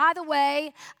 Oh, and by the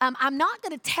way, I'm not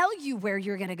going to tell you where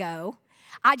you're going to go.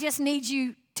 I just need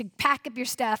you to pack up your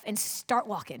stuff and start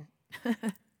walking.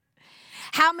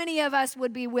 How many of us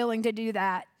would be willing to do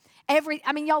that?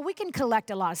 Y'all, we can collect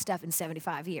a lot of stuff in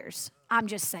 75 years. I'm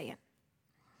just saying.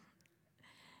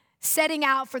 Setting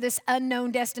out for this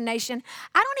unknown destination.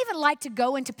 I don't even like to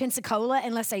go into Pensacola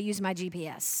unless I use my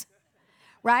GPS,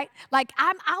 right? Like,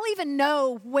 I'll even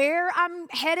know where I'm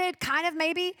headed, kind of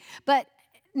maybe, but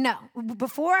no.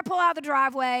 Before I pull out of the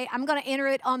driveway, I'm going to enter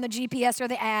it on the GPS or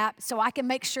the app so I can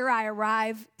make sure I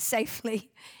arrive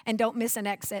safely and don't miss an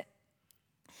exit.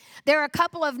 There are a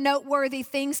couple of noteworthy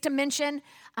things to mention.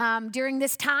 During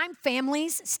this time,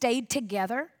 families stayed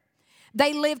together.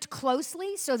 They lived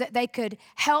closely so that they could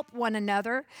help one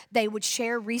another. They would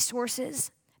share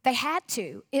resources. They had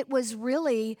to. It was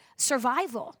really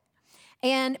survival.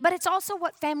 But it's also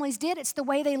what families did. It's the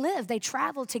way they lived. They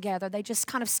traveled together. They just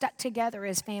kind of stuck together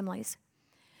as families.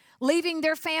 Leaving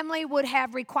their family would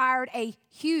have required a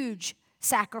huge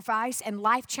sacrifice and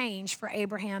life change for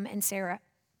Abraham and Sarah.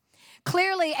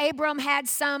 Clearly, Abram had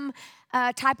some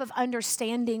type of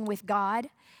understanding with God.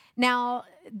 Now,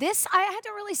 I had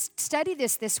to really study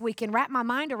this week and wrap my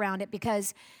mind around it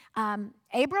because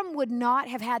Abram would not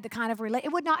have had the kind of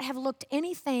it would not have looked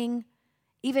anything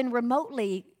even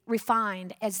remotely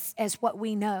refined as what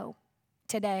we know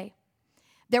today.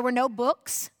 There were no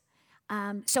books,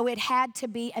 so it had to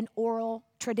be an oral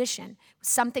tradition,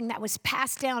 something that was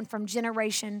passed down from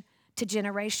generation to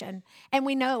generation. And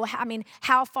we know,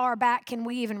 how far back can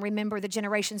we even remember the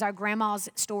generations, our grandma's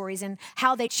stories and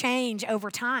how they change over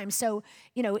time. So,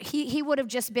 he would have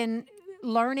just been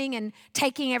learning and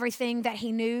taking everything that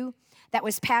he knew that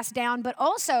was passed down. But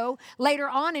also later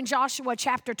on in Joshua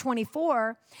chapter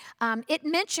 24, it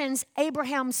mentions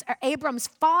Abram's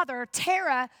father,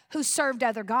 Terah, who served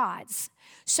other gods.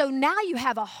 So now you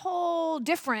have a whole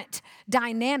different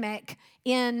dynamic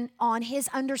on his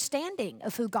understanding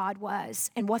of who God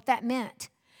was and what that meant.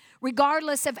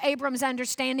 Regardless of Abram's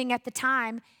understanding at the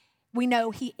time, we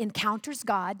know he encounters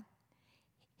God.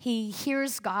 He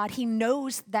hears God. He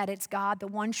knows that it's God, the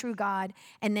one true God.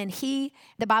 And then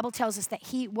the Bible tells us that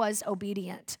he was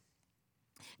obedient.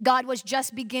 God was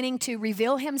just beginning to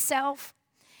reveal himself,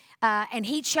 and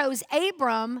he chose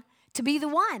Abram to be the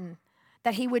one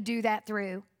that he would do that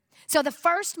through. So the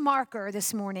first marker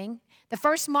this morning, the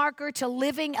first marker to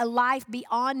living a life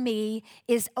beyond me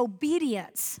is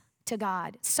obedience to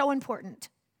God. It's so important.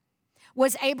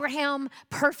 Was Abraham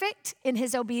perfect in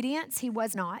his obedience? He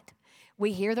was not.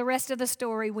 We hear the rest of the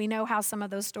story. We know how some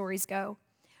of those stories go.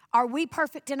 Are we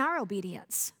perfect in our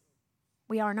obedience?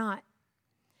 We are not.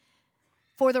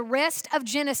 For the rest of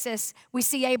Genesis, we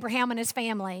see Abraham and his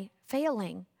family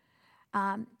failing,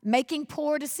 making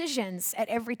poor decisions at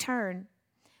every turn.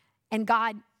 And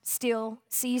God still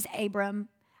sees Abram,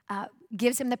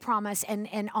 gives him the promise,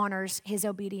 and honors his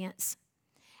obedience.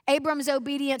 Abram's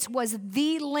obedience was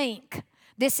the link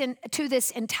to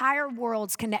this entire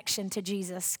world's connection to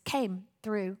Jesus, came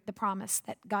through the promise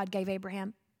that God gave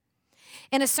Abraham.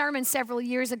 In a sermon several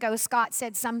years ago, Scott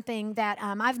said something that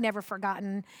I've never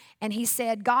forgotten. And he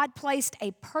said, God placed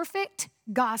a perfect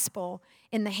gospel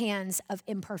in the hands of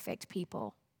imperfect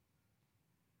people.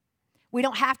 We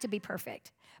don't have to be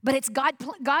perfect, but it's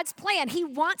God's plan. He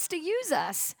wants to use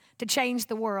us to change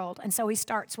the world, and so he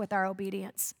starts with our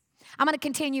obedience. I'm going to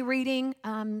continue reading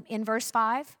in verse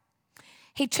 5.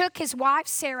 He took his wife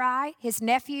Sarai, his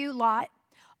nephew Lot,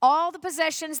 all the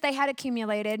possessions they had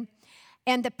accumulated,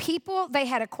 and the people they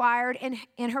had acquired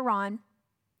in Haran,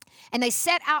 and they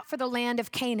set out for the land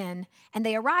of Canaan, and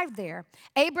they arrived there.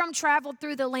 Abram traveled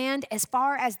through the land as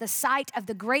far as the site of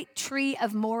the great tree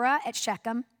of Morah at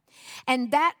Shechem,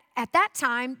 and that at that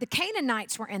time the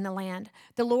Canaanites were in the land.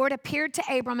 The Lord appeared to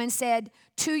Abram and said,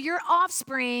 "To your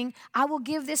offspring I will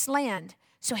give this land."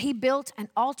 So he built an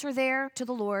altar there to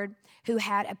the Lord who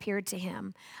had appeared to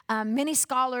him. Many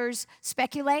scholars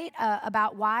speculate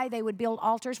about why they would build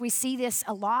altars. We see this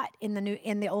a lot in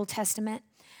the Old Testament.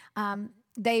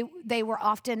 They were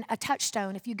often a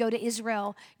touchstone. If you go to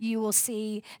Israel, you will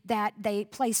see that they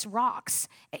place rocks.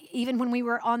 Even when we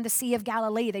were on the Sea of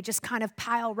Galilee, they just kind of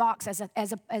pile rocks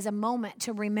as a moment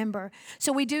to remember.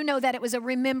 So we do know that it was a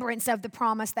remembrance of the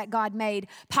promise that God made,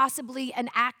 possibly an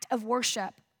act of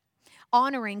worship,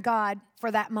 honoring God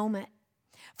for that moment.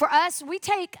 For us, we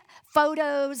take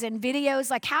photos and videos.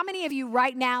 Like, how many of you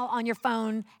right now on your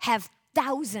phone have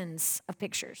thousands of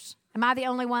pictures? Am I the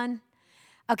only one?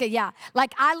 Okay, yeah.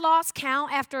 Like, I lost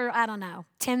count after, I don't know,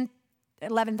 10,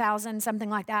 11,000, something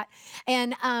like that.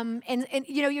 And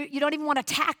you know, you don't even want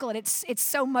to tackle it. It's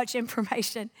so much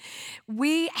information.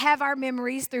 We have our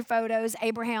memories through photos.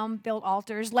 Abraham built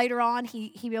altars. Later on,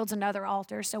 he builds another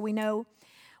altar. So we know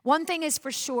one thing is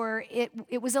for sure,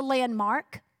 it was a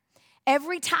landmark.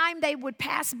 Every time they would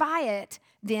pass by it,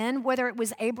 then, whether it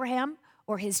was Abraham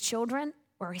or his children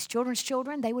or his children's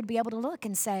children, they would be able to look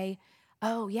and say,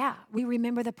 "Oh, yeah, we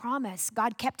remember the promise.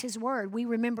 God kept his word. We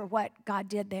remember what God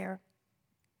did there."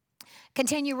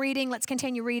 Continue reading. Let's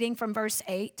continue reading from verse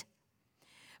 8.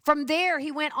 From there,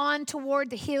 he went on toward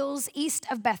the hills east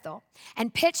of Bethel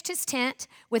and pitched his tent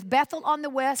with Bethel on the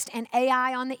west and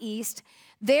Ai on the east.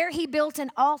 There he built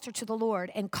an altar to the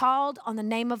Lord and called on the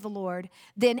name of the Lord.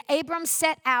 Then Abram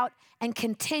set out and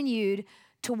continued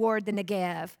toward the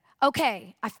Negev.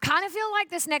 Okay, I kind of feel like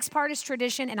this next part is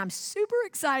tradition, and I'm super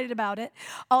excited about it.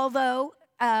 Although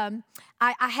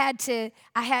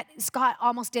Scott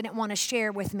almost didn't want to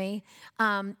share with me,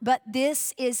 but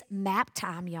this is map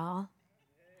time, y'all.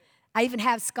 I even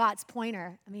have Scott's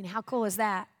pointer. I mean, how cool is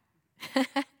that?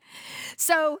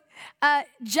 So,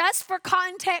 just for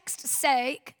context's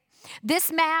sake,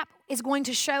 this map is going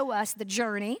to show us the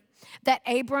journey that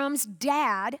Abram's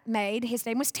dad made, his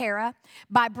name was Terah,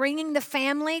 by bringing the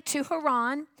family to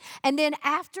Haran. And then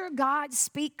after God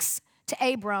speaks to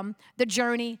Abram, the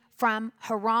journey from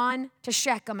Haran to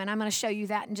Shechem. And I'm going to show you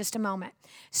that in just a moment.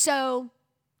 So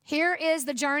here is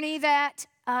the journey that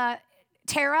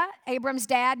Terah, Abram's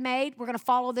dad, made. We're going to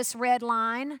follow this red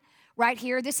line right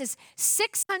here. This is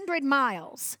 600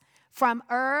 miles from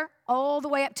all the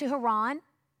way up to Haran.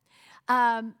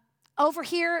 Over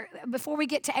here, before we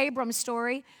get to Abram's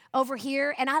story, over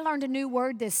here, and I learned a new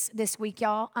word this week,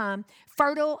 y'all,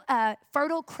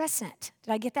 fertile crescent.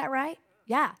 Did I get that right?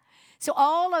 Yeah. So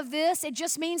all of this, it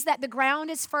just means that the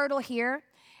ground is fertile here,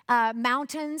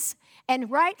 mountains, and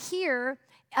right here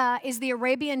is the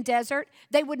Arabian desert.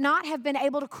 They would not have been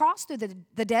able to cross through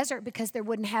the desert because there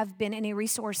wouldn't have been any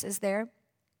resources there.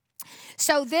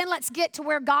 So then let's get to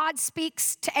where God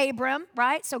speaks to Abram,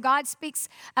 right? So God speaks,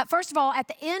 first of all, at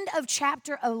the end of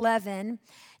chapter 11,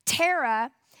 Terah,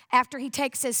 after he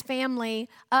takes his family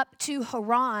up to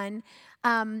Haran,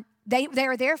 they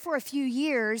are there for a few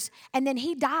years, and then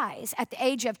he dies at the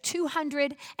age of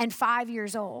 205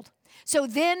 years old. So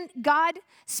then God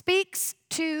speaks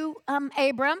to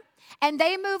Abram, and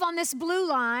they move on this blue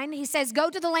line. He says, "Go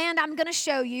to the land I'm going to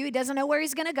show you." He doesn't know where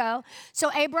he's going to go. So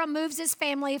Abram moves his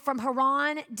family from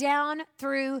Haran down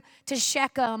through to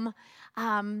Shechem.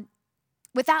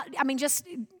 Just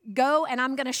go, and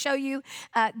I'm going to show you.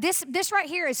 This right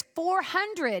here is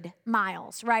 400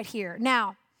 miles right here.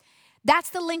 Now, that's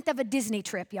the length of a Disney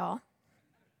trip, y'all.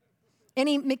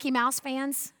 Any Mickey Mouse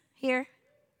fans here?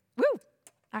 Woo,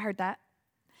 I heard that.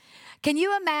 Can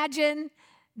you imagine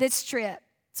this trip?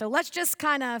 So let's just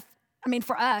kind of,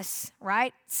 for us,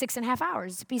 right? 6.5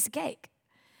 hours, it's a piece of cake.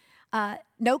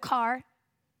 No car,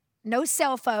 no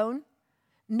cell phone,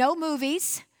 no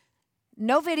movies,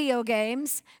 no video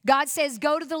games. God says,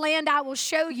 "Go to the land I will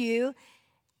show you."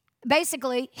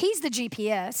 Basically, he's the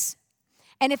GPS.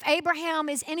 And if Abraham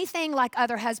is anything like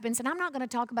other husbands, and I'm not going to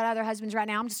talk about other husbands right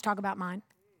now, I'm just talking about mine.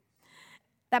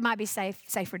 That might be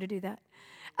safer to do that.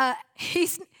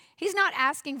 He's not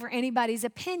asking for anybody's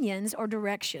opinions or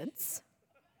directions.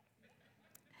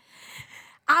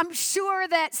 I'm sure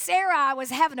that Sarai was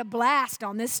having a blast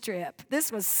on this trip.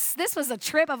 This was a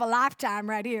trip of a lifetime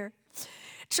right here.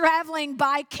 Traveling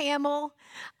by camel,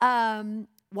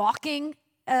 walking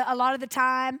a lot of the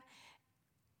time.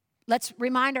 Let's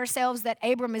remind ourselves that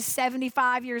Abram is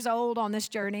 75 years old on this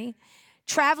journey.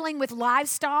 Traveling with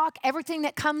livestock, everything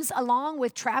that comes along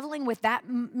with traveling with that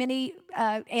many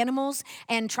animals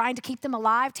and trying to keep them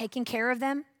alive, taking care of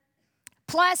them.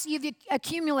 Plus, you've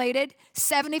accumulated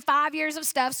 75 years of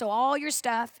stuff, so all your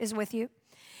stuff is with you.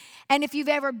 And if you've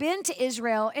ever been to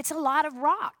Israel, it's a lot of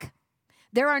rock.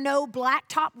 There are no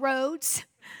blacktop roads.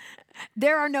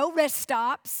 There are no rest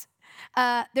stops.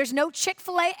 There's no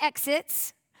Chick-fil-A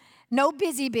exits. No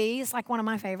Busy Bee. It's like one of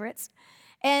my favorites.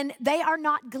 And they are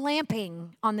not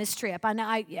glamping on this trip. I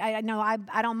know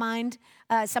I don't mind.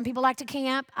 Some people like to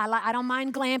camp. I don't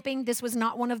mind glamping. This was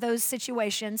not one of those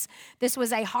situations. This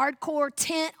was a hardcore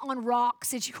tent on rock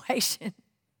situation.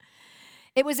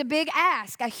 It was a big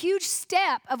ask, a huge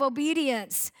step of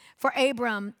obedience for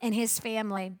Abram and his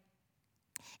family.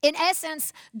 In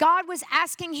essence, God was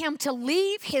asking him to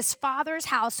leave his father's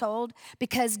household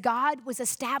because God was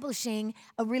establishing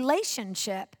a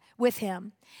relationship with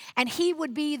him. And he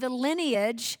would be the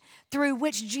lineage through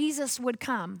which Jesus would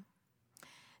come.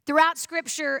 Throughout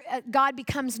Scripture, God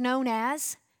becomes known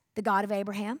as the God of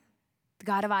Abraham, the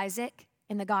God of Isaac,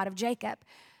 and the God of Jacob.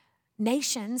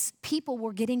 Nations, people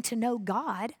were getting to know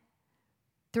God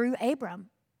through Abram.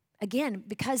 Again,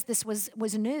 because this was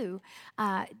new,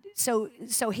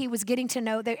 so he was getting to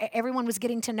know, everyone was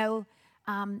getting to know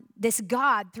this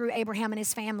God through Abraham and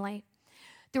his family.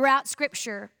 Throughout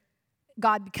Scripture,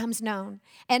 God becomes known.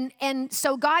 And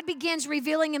so God begins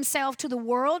revealing himself to the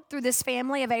world through this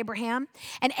family of Abraham.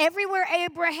 And everywhere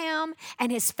Abraham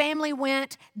and his family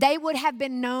went, they would have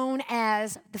been known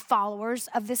as the followers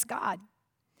of this God.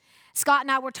 Scott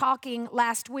and I were talking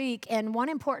last week, and one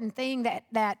important thing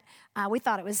that we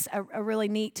thought it was a really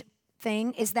neat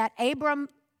thing is that Abram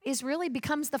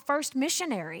becomes the first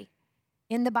missionary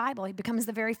in the Bible. He becomes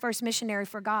the very first missionary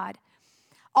for God.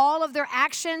 All of their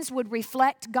actions would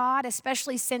reflect God,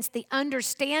 especially since the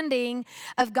understanding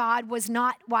of God was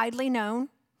not widely known.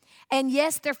 And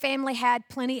yes, their family had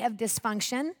plenty of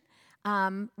dysfunction.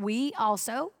 We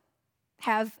also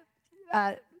have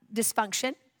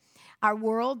dysfunction. Our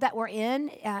world that we're in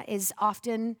is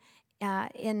often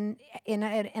in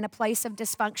a place of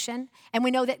dysfunction. And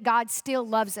we know that God still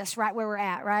loves us right where we're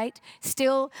at, right?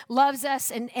 Still loves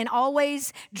us and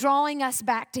always drawing us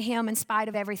back to him in spite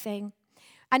of everything.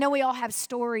 I know we all have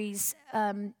stories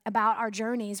about our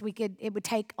journeys. It would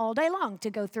take all day long to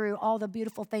go through all the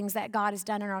beautiful things that God has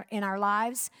done in our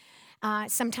lives.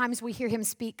 Sometimes we hear him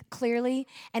speak clearly,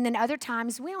 and then other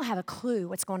times we don't have a clue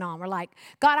what's going on. We're like,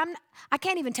 God, I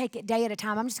can't even take it day at a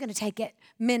time. I'm just going to take it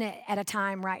minute at a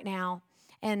time right now.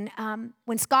 And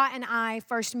when Scott and I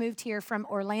first moved here from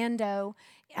Orlando,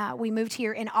 we moved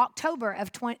here in October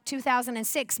of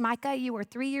 2006. Micah, you were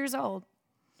 3 years old.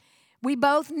 We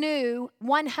both knew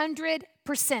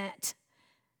 100%.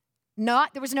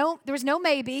 There was no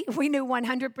maybe. We knew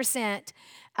 100%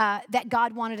 that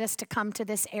God wanted us to come to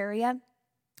this area.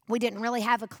 We didn't really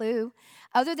have a clue,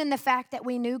 other than the fact that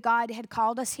we knew God had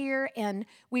called us here, and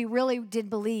we really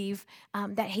did believe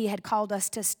that he had called us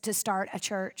to start a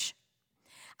church.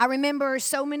 I remember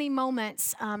so many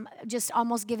moments just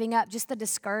almost giving up, just the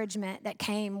discouragement that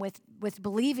came with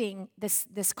believing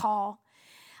this call.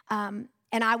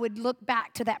 And I would look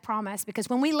back to that promise, because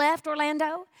when we left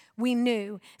Orlando, we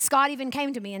knew. Scott even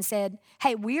came to me and said,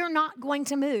 hey, we are not going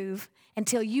to move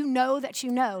until you know that you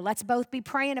know. Let's both be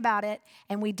praying about it.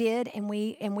 And we did, and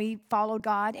we followed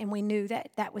God, and we knew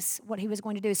that was what he was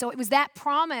going to do. So it was that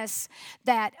promise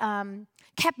that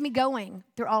kept me going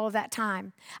through all of that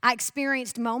time. I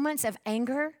experienced moments of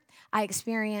anger. I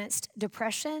experienced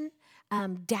depression,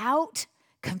 doubt,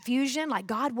 confusion, like,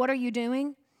 God, what are you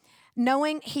doing?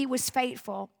 Knowing he was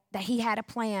faithful, that he had a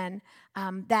plan,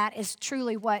 that is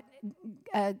truly what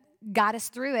got us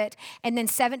through it. And then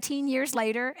 17 years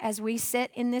later, as we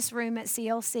sit in this room at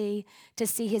CLC to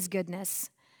see his goodness,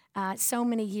 so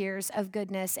many years of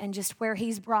goodness and just where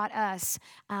he's brought us.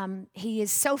 He is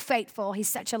so faithful. He's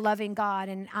such a loving God,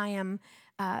 and I am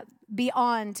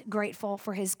beyond grateful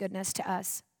for his goodness to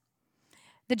us.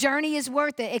 The journey is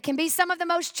worth it. It can be some of the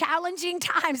most challenging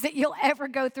times that you'll ever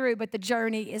go through, but the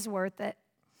journey is worth it.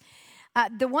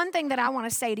 The one thing that I want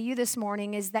to say to you this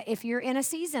morning is that if you're in a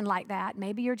season like that,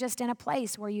 maybe you're just in a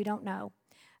place where you don't know.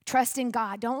 Trust in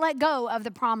God. Don't let go of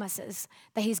the promises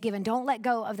that he's given. Don't let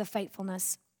go of the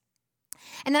faithfulness.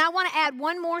 And then I want to add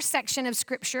one more section of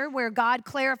Scripture where God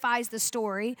clarifies the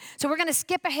story. So we're going to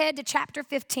skip ahead to chapter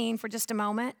 15 for just a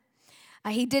moment.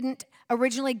 He didn't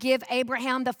originally give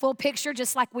Abraham the full picture,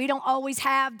 just like we don't always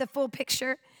have the full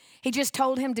picture. He just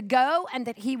told him to go and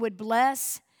that he would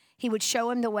bless, he would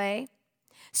show him the way.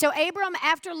 So Abram,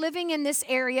 after living in this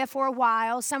area for a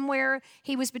while, somewhere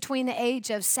he was between the age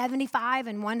of 75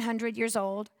 and 100 years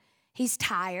old, he's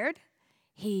tired,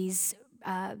 he's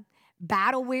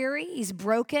battle weary, he's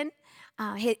broken.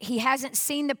 He hasn't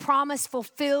seen the promise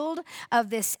fulfilled of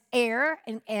this heir,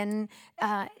 and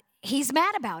he's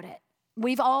mad about it.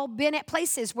 We've all been at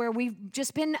places where we've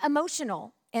just been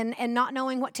emotional and not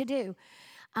knowing what to do.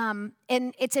 And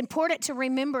it's important to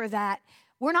remember that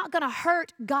we're not going to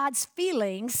hurt God's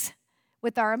feelings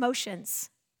with our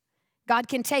emotions. God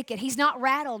can take it. He's not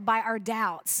rattled by our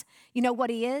doubts. You know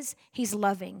what he is? He's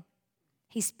loving.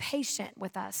 He's patient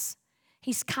with us.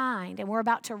 He's kind. And we're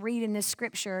about to read in this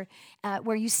scripture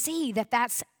where you see that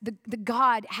that's the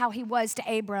God, how he was to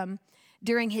Abram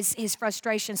during his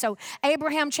frustration. So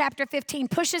Abraham chapter 15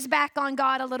 pushes back on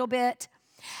God a little bit.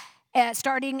 I'm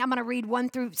going to read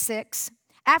 1-6.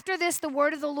 After this, the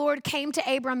word of the Lord came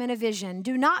to Abram in a vision.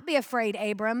 Do not be afraid,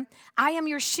 Abram. I am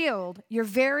your shield, your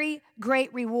very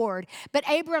great reward. But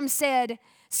Abram said,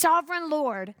 Sovereign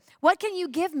Lord, what can you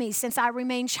give me since I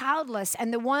remain childless?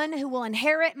 And the one who will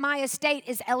inherit my estate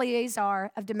is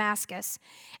Eleazar of Damascus.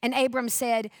 And Abram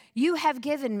said, You have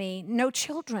given me no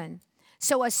children.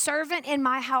 So a servant in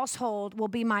my household will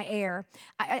be my heir.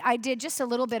 I did just a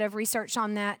little bit of research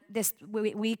on that this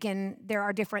week, and there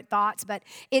are different thoughts, but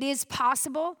it is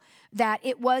possible that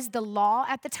it was the law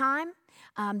at the time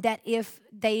that if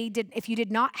you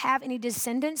did not have any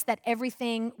descendants, that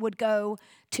everything would go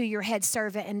to your head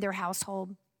servant in their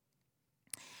household.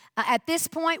 At this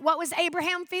point, what was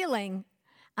Abraham feeling?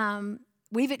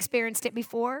 We've experienced it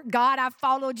before. God, I've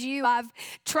followed you. I've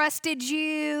trusted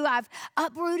you. I've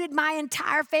uprooted my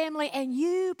entire family, and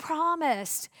you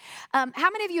promised. How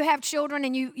many of you have children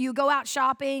and you go out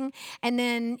shopping, and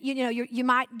then you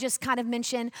might just kind of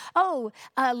mention,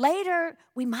 later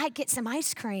we might get some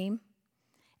ice cream.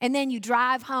 And then you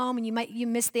drive home and you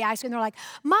miss the ice cream. They're like,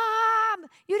 Mom,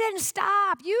 you didn't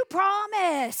stop. You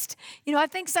promised. I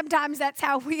think sometimes that's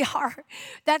how we are.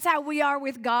 That's how we are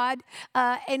with God.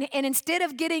 And instead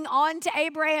of getting on to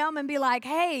Abraham and be like,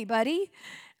 hey, buddy,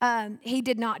 he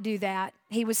did not do that.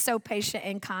 He was so patient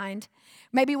and kind.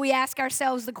 Maybe we ask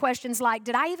ourselves the questions like,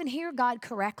 did I even hear God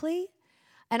correctly?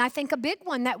 And I think a big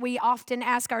one that we often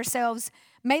ask ourselves,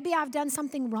 maybe I've done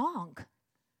something wrong.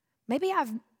 Maybe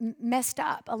I've messed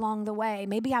up along the way.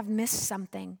 Maybe I've missed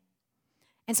something.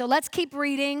 And so let's keep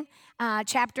reading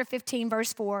chapter 15,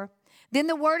 verse 4. Then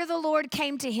the word of the Lord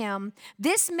came to him.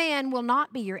 This man will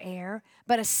not be your heir,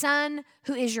 but a son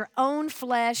who is your own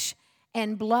flesh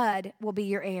and blood will be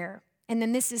your heir. And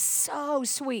then this is so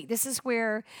sweet. This is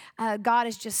where God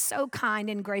is just so kind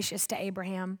and gracious to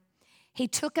Abraham. He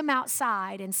took him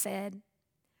outside and said,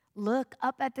 look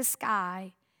up at the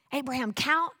sky. Abraham,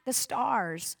 count the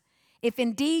stars. If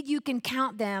indeed you can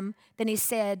count them, then he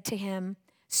said to him,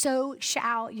 so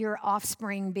shall your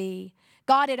offspring be.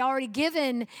 God had already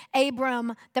given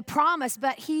Abram the promise,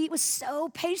 but he was so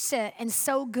patient and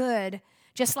so good,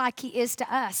 just like he is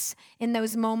to us in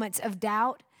those moments of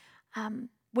doubt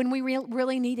when we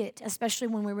really need it, especially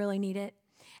when we really need it.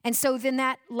 And so then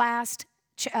that last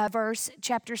verse,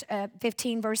 chapter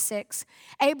 15, verse 6,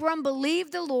 Abram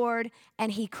believed the Lord,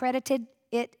 and he credited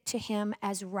it to him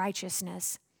as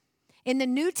righteousness. In the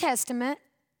New Testament,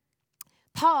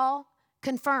 Paul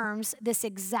confirms this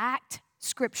exact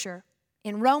scripture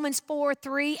in Romans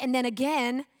 4:3, and then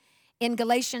again in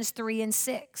Galatians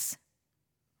 3:6.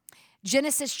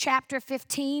 Genesis chapter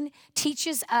 15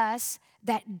 teaches us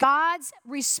that God's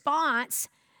response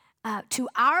to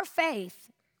our faith,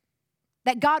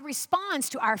 that God responds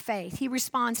to our faith. He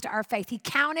responds to our faith. He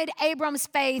counted Abram's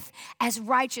faith as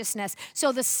righteousness.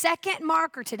 So the second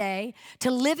marker today to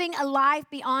living a life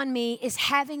beyond me is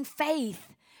having faith,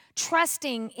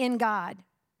 trusting in God.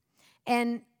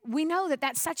 And we know that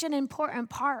that's such an important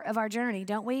part of our journey,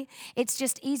 don't we? It's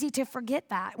just easy to forget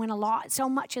that when so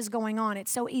much is going on.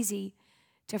 It's so easy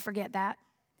to forget that.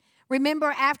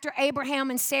 Remember, after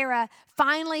Abraham and Sarah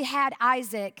finally had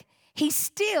Isaac, he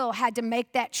still had to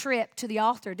make that trip to the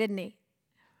altar, didn't he?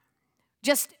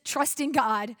 Just trusting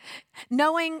God,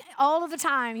 knowing all of the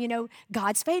time,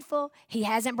 God's faithful. He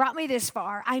hasn't brought me this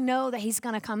far. I know that he's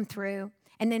going to come through.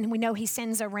 And then we know he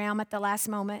sends a ram at the last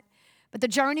moment. But the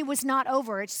journey was not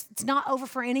over. It's not over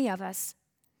for any of us.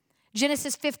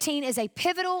 Genesis 15 is a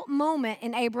pivotal moment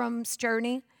in Abram's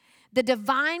journey, the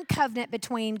divine covenant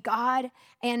between God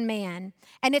and man.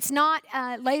 And it's not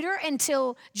later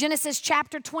until Genesis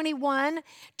chapter 21,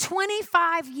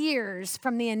 25 years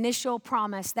from the initial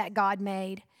promise that God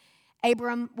made.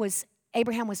 Abraham was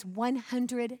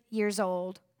 100 years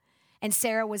old, and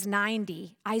Sarah was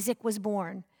 90. Isaac was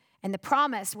born, and the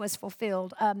promise was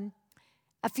fulfilled.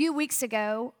 A few weeks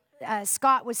ago,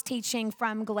 Scott was teaching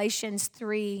from Galatians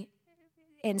 3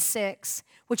 and 6,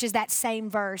 which is that same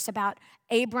verse about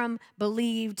Abram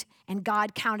believed and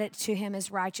God counted it to him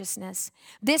as righteousness.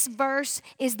 This verse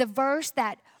is the verse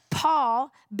that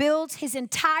Paul builds his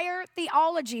entire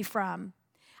theology from.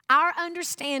 Our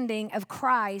understanding of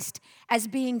Christ as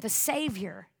being the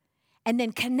Savior, and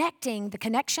then connecting the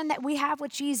connection that we have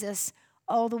with Jesus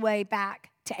all the way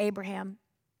back to Abraham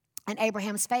and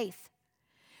Abraham's faith.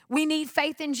 We need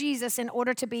faith in Jesus in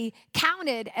order to be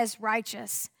counted as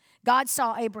righteous. God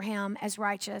saw Abraham as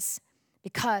righteous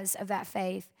because of that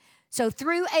faith. So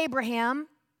through Abraham,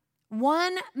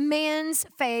 one man's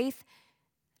faith,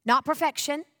 not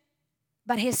perfection,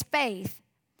 but his faith,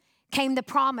 came the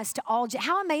promise to all.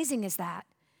 How amazing is that?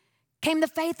 Came the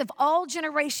faith of all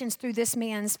generations through this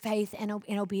man's faith and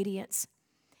obedience.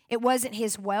 It wasn't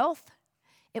his wealth.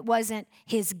 It wasn't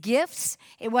his gifts.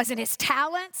 It wasn't his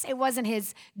talents. It wasn't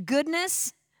his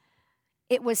goodness.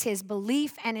 It was his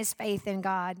belief and his faith in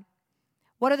God.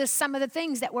 What are some of the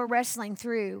things that we're wrestling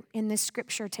through in this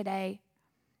scripture today?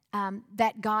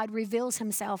 That God reveals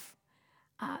himself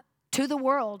to the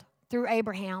world through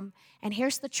Abraham. And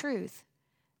here's the truth.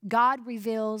 God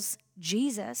reveals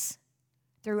Jesus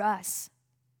through us.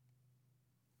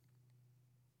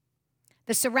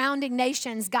 The surrounding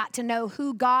nations got to know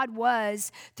who God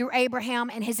was through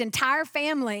Abraham and his entire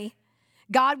family.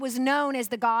 God was known as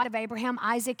the God of Abraham,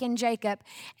 Isaac, and Jacob.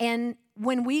 And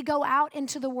when we go out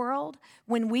into the world,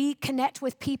 when we connect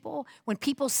with people, when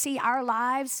people see our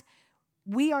lives,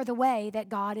 we are the way that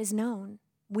God is known.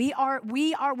 We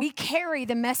carry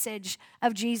the message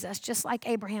of Jesus just like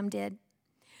Abraham did.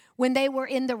 When they were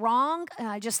in the wrong,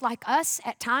 just like us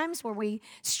at times where we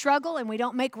struggle and we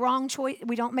don't make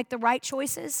the right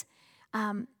choices,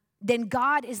 then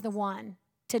God is the one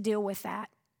to deal with that.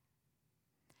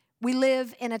 We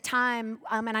live in a time,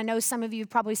 and I know some of you have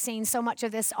probably seen so much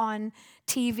of this on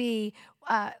TV,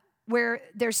 where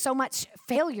there's so much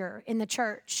failure in the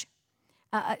church,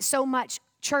 so much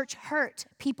church hurt,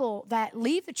 people that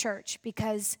leave the church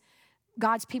because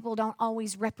God's people don't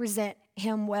always represent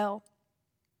him well.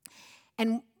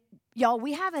 And y'all,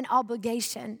 we have an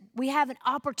obligation, we have an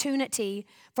opportunity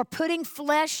for putting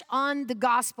flesh on the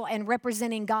gospel and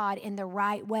representing God in the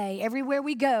right way. Everywhere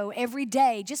we go, every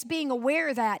day, just being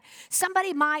aware that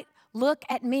somebody might look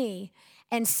at me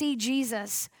and see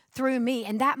Jesus through me,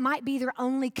 and that might be their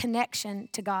only connection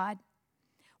to God.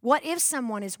 What if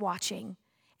someone is watching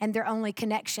and their only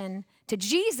connection to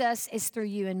Jesus is through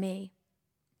you and me?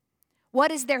 What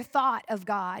is their thought of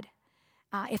God?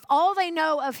 If all they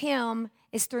know of him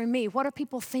is through me, what are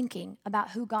people thinking about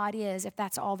who God is if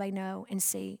that's all they know and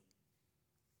see?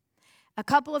 A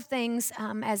couple of things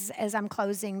as I'm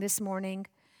closing this morning.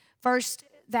 First,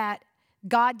 that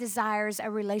God desires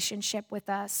a relationship with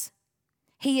us.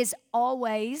 He is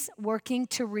always working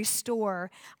to restore.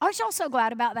 Aren't y'all so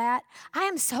glad about that? I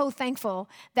am so thankful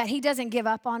that he doesn't give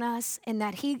up on us and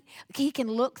that he can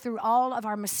look through all of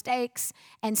our mistakes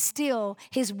and still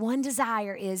his one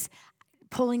desire is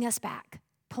pulling us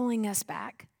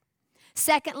back.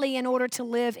 Secondly, in order to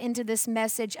live into this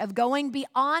message of going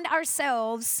beyond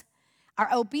ourselves, our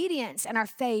obedience and our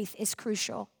faith is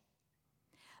crucial.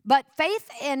 But faith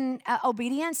and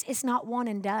obedience is not one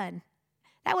and done.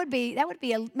 That would be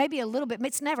maybe a little bit,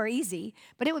 it's never easy,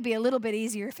 but it would be a little bit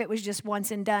easier if it was just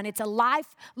once and done. It's a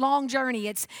lifelong journey.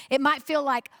 It might feel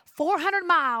like 400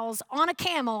 miles on a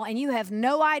camel and you have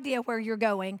no idea where you're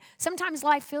going. Sometimes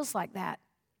life feels like that.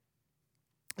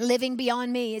 Living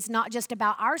beyond me is not just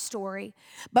about our story,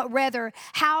 but rather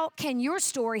how can your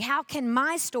story, how can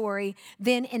my story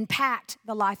then impact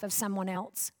the life of someone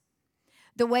else?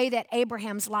 The way that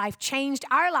Abraham's life changed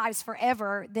our lives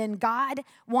forever, then God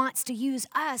wants to use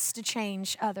us to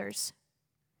change others.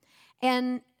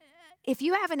 And if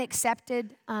you haven't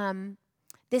accepted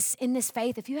this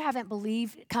faith, if you haven't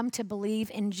come to believe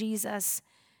in Jesus,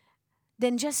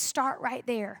 then just start right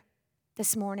there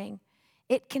this morning.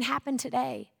 It can happen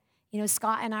today. You know,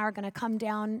 Scott and I are going to come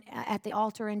down at the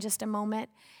altar in just a moment,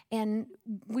 and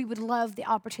we would love the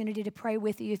opportunity to pray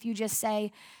with you if you just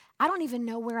say, I don't even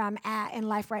know where I'm at in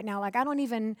life right now. Like, I don't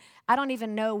even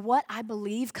know what I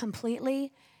believe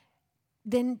completely.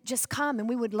 Then just come, and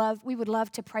we would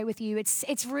love to pray with you.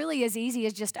 It's really as easy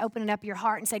as just opening up your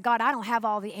heart and say, God, I don't have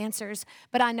all the answers,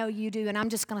 but I know you do, and I'm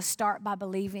just going to start by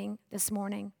believing this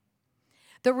morning.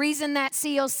 The reason that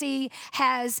CLC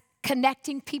has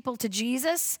connecting people to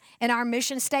Jesus in our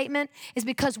mission statement is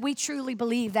because we truly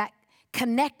believe that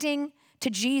connecting to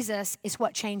Jesus is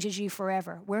what changes you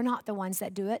forever. We're not the ones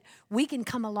that do it. We can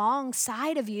come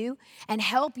alongside of you and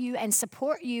help you and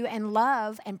support you and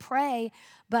love and pray,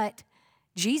 but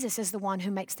Jesus is the one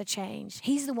who makes the change.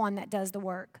 He's the one that does the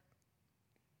work.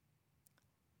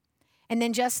 And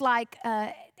then just like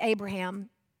Abraham,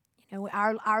 you know,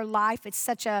 our life, it's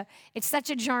such a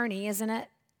journey, isn't it?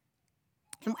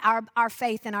 And our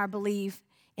faith and our belief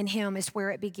in him is where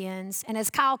it begins. And as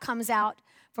Kyle comes out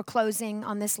for closing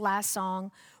on this last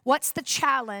song, what's the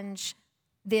challenge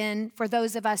then for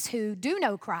those of us who do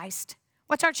know Christ?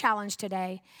 What's our challenge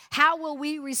today? How will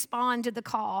we respond to the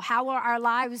call? How will our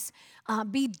lives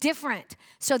be different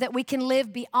so that we can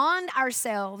live beyond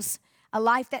ourselves, a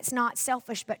life that's not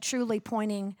selfish but truly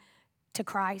pointing to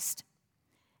Christ?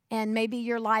 And maybe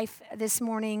your life this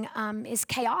morning is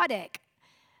chaotic.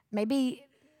 Maybe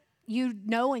you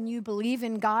know and you believe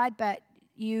in God, but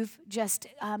you've just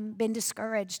been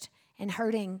discouraged and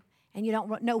hurting, and you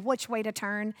don't know which way to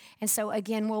turn. And so,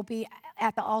 again, we'll be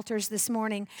at the altars this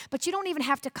morning. But you don't even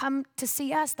have to come to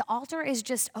see us. The altar is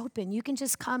just open. You can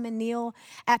just come and kneel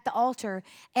at the altar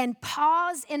and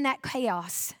pause in that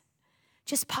chaos.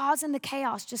 Just pause in the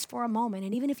chaos just for a moment.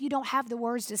 And even if you don't have the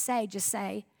words to say, just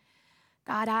say,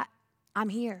 God, I'm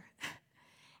here.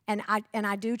 And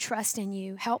I do trust in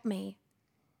you. Help me.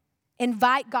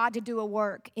 Invite God to do a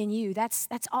work in you. That's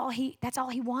all he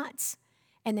wants.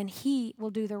 And then he will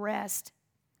do the rest.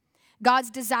 God's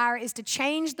desire is to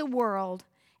change the world,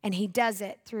 and he does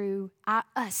it through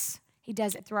us. He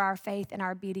does it through our faith and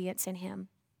our obedience in him.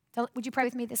 So would you pray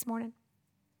with me this morning?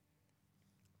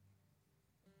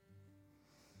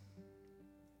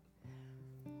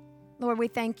 Lord, we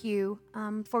thank you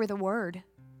for the word.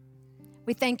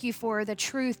 We thank you for the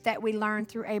truth that we learned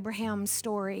through Abraham's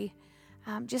story.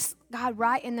 Just, God,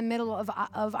 right in the middle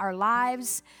of our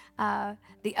lives,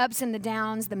 the ups and the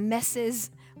downs, the messes,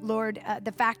 Lord,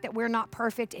 the fact that we're not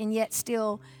perfect and yet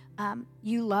still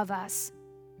you love us.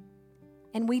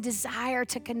 And we desire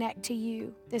to connect to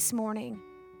you this morning.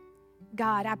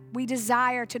 God, we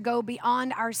desire to go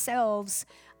beyond ourselves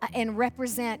and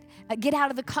represent, get out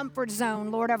of the comfort zone,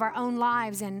 Lord, of our own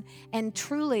lives and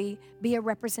truly be a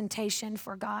representation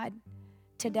for God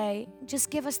today. Just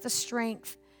give us the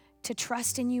strength to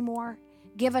trust in you more.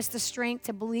 Give us the strength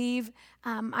to believe.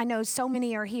 I know so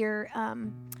many are here,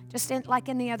 like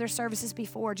in the other services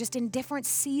before, just in different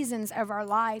seasons of our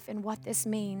life and what this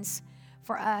means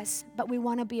for us. But we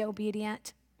want to be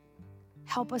obedient.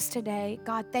 Help us today.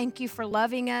 God, thank you for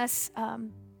loving us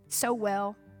so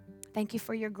well. Thank you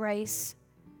for your grace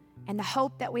and the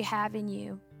hope that we have in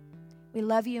you. We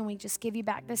love you, and we just give you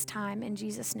back this time in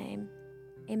Jesus' name.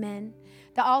 Amen.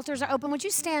 The altars are open. Would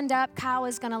you stand up? Kyle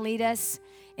is going to lead us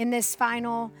in this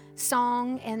final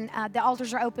song, and the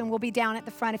altars are open. We'll be down at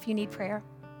the front if you need prayer.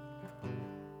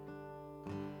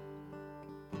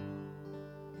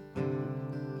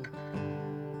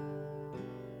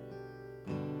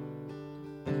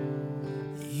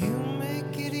 You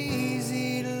make it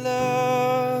easy to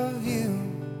love you.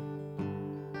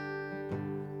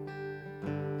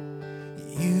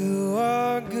 You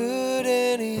are good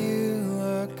and you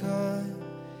are kind.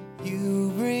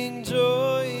 You bring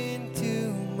joy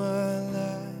into my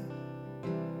life.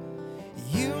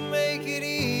 You make it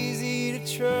easy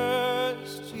to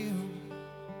trust you.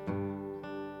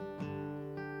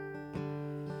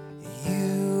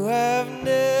 You have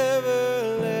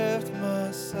never left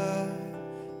my side.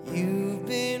 You've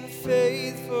been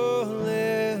faithful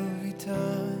every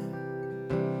time.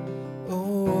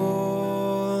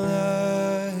 All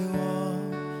I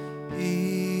want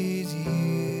is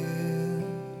you,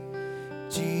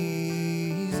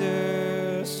 Jesus.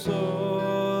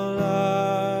 All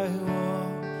I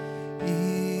want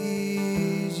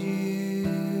is you.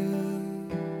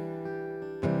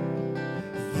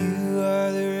 You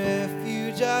are the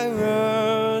refuge I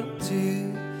run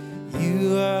to.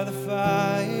 You are the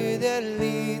fire that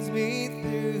leads me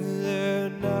through the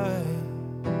night.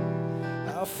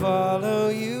 I'll follow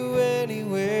you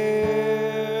anywhere.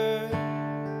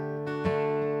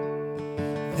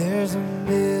 There's a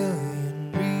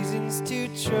million reasons to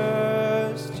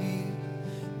trust you.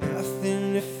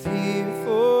 Nothing to fear,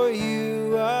 for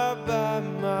you are by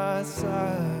my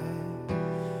side.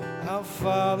 I'll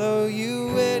follow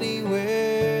you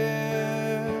anywhere.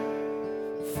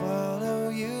 Follow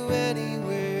you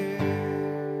anywhere.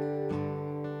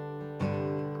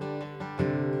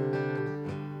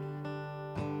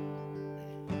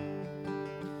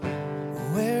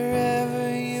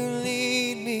 Wherever you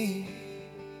lead me,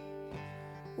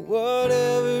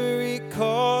 whatever it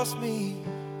costs me,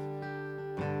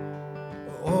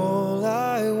 all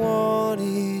I want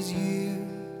is you,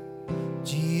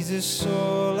 Jesus. Jesus,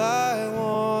 all I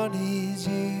want is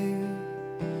you.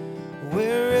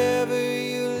 Wherever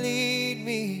you lead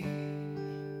me,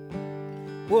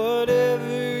 whatever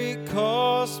it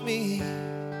costs me,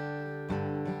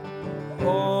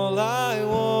 all I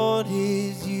want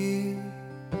is you.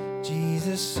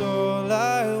 Jesus, all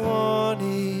I want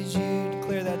is you.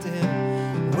 Declare that to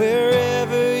him.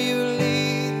 Wherever you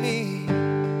lead me,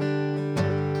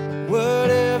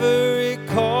 whatever it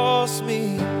costs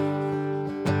me,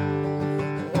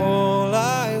 all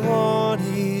I want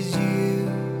is you.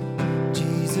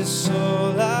 Jesus,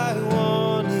 all I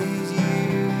want is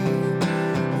you.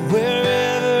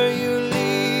 Wherever you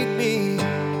lead me,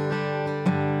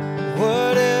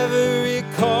 whatever it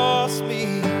costs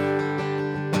me,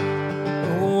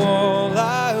 all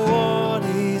I want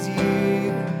is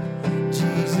you.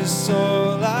 Jesus,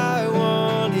 all I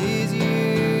want is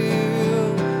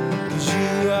you. 'Cause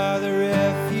you are the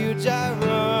refuge I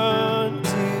run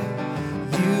to.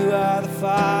 You are the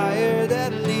fire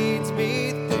that leads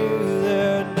me through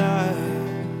the night.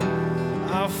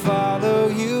 I'll follow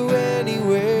you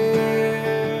anywhere.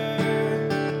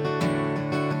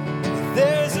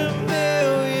 There's a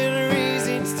million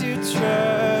reasons to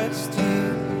trust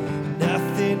you.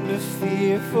 Nothing to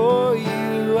fear, for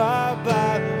you are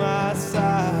by my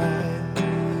side.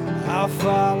 I'll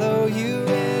follow you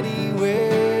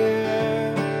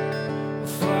anywhere. I'll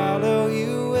follow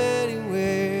you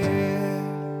anywhere.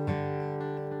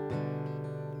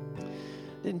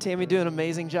 Didn't Tammy do an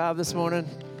amazing job this morning?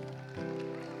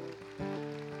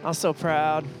 I'm so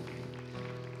proud.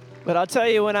 But I'll tell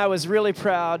you when I was really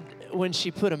proud, when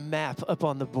she put a map up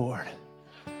on the board.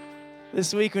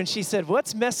 This week when she said,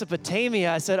 "What's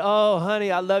Mesopotamia?" I said, "Oh,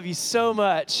 honey, I love you so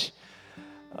much."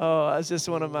 Oh, it's just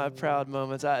one of my proud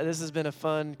moments. This has been a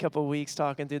fun couple weeks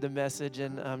talking through the message,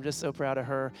 and I'm just so proud of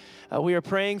her. We are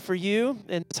praying for you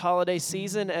in this holiday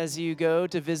season as you go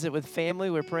to visit with family.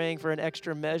 We're praying for an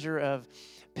extra measure of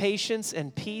patience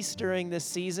and peace during this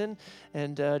season.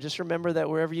 And just remember that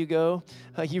wherever you go,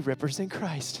 you represent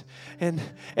Christ. And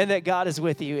that God is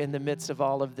with you in the midst of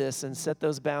all of this. And set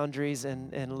those boundaries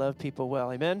and love people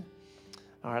well. Amen?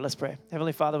 All right, let's pray.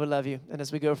 Heavenly Father, we love you. And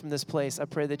as we go from this place, I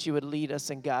pray that you would lead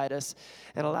us and guide us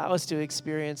and allow us to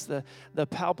experience the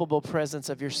palpable presence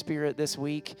of your Spirit this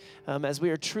week as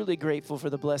we are truly grateful for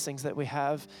the blessings that we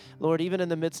have. Lord, even in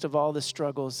the midst of all the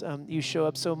struggles, you show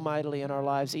up so mightily in our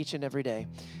lives each and every day.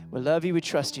 We love you. We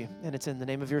trust you. And it's in the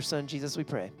name of your Son, Jesus, we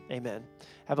pray. Amen.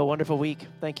 Have a wonderful week.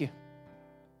 Thank you.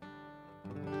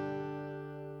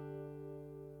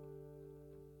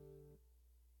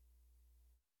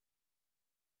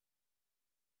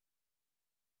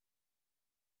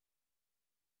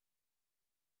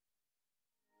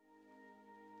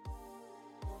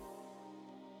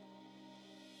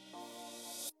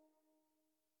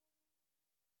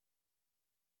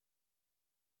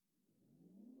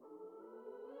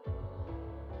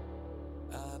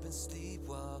 I've been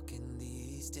sleepwalking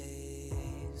these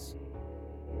days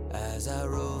as I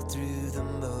roll through the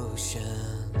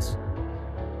motions.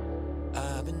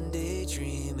 I've been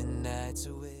daydreaming nights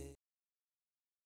away.